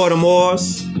pre-order,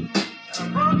 Morse.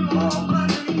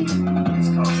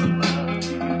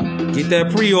 Get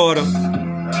that pre-order.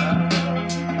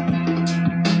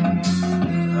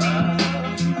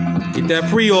 Get that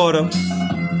pre-order.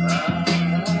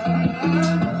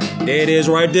 There it is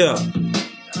right there.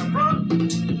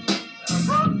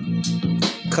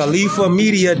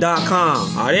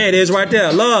 khalifamedia.com. Oh, there it is right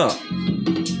there. Love.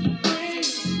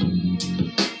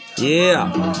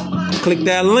 Yeah. Click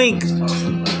that link.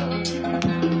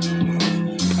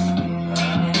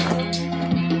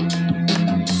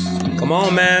 Come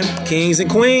on, man. Kings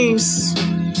and queens.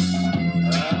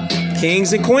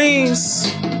 Kings and queens.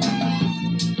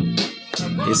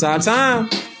 It's our time.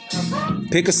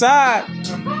 Pick a side.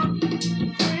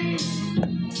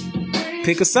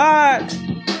 Pick a side.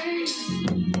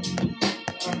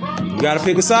 You gotta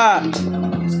pick a side.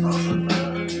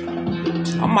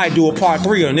 I might do a part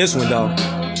 3 on this one, though.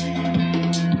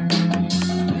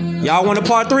 Y'all want a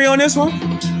part 3 on this one?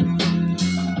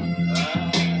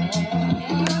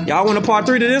 Y'all want a part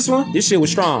 3 to this one? This shit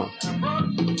was strong.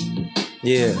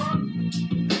 Yeah.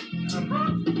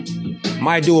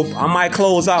 I might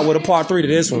close out with a part 3 to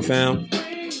this one, fam.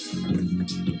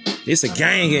 It's a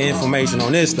gang of information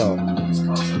on this, though.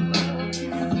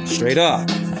 Straight up.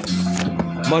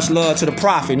 Much love to the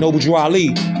prophet, Noble Drew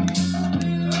Ali.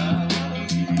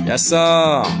 Yes,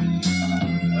 sir.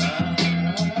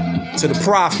 To the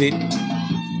prophet.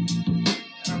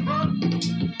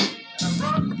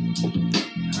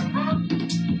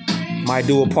 Might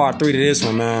do a part 3 to this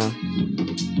one, man.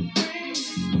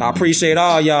 I appreciate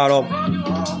all y'all, though.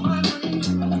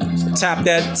 Tap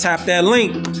that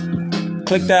link.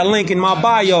 Click that link in my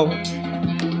bio.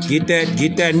 Get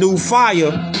that new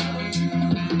fire.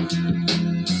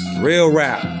 Real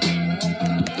rap.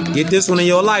 Get this one in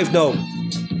your life, though.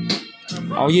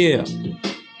 Oh, yeah.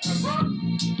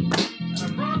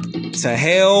 To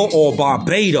hell or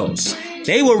Barbados.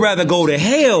 They would rather go to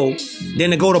hell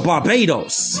than to go to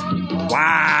Barbados.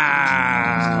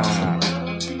 Wow.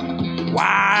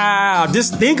 Wow.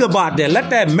 Just think about that. Let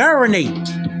that marinate.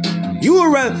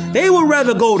 They would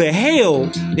rather go to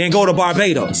hell than go to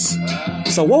Barbados.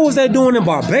 So what was they doing in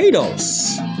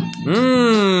Barbados?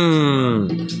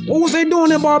 What was they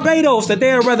doing in Barbados that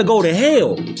they'd rather go to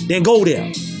hell than go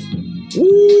there?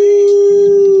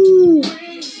 Woo!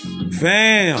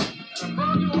 Fam.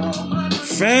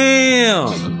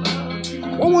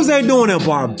 What was they doing in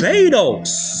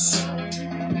Barbados?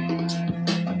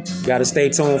 Gotta stay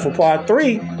tuned for part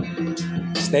 3.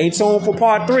 Stay tuned for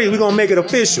part 3. We're gonna make it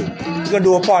official. We're gonna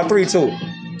do a part 3 too.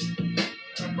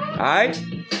 Alright?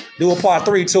 Do a part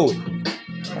 3 too.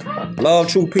 Love,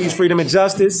 truth, peace, freedom, and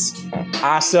justice.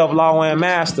 I self-law and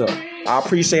master. I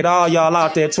appreciate all y'all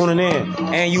out there tuning in.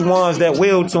 And you ones that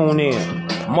will tune in.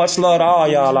 Much love to all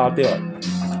y'all out there.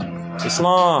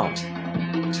 Islam.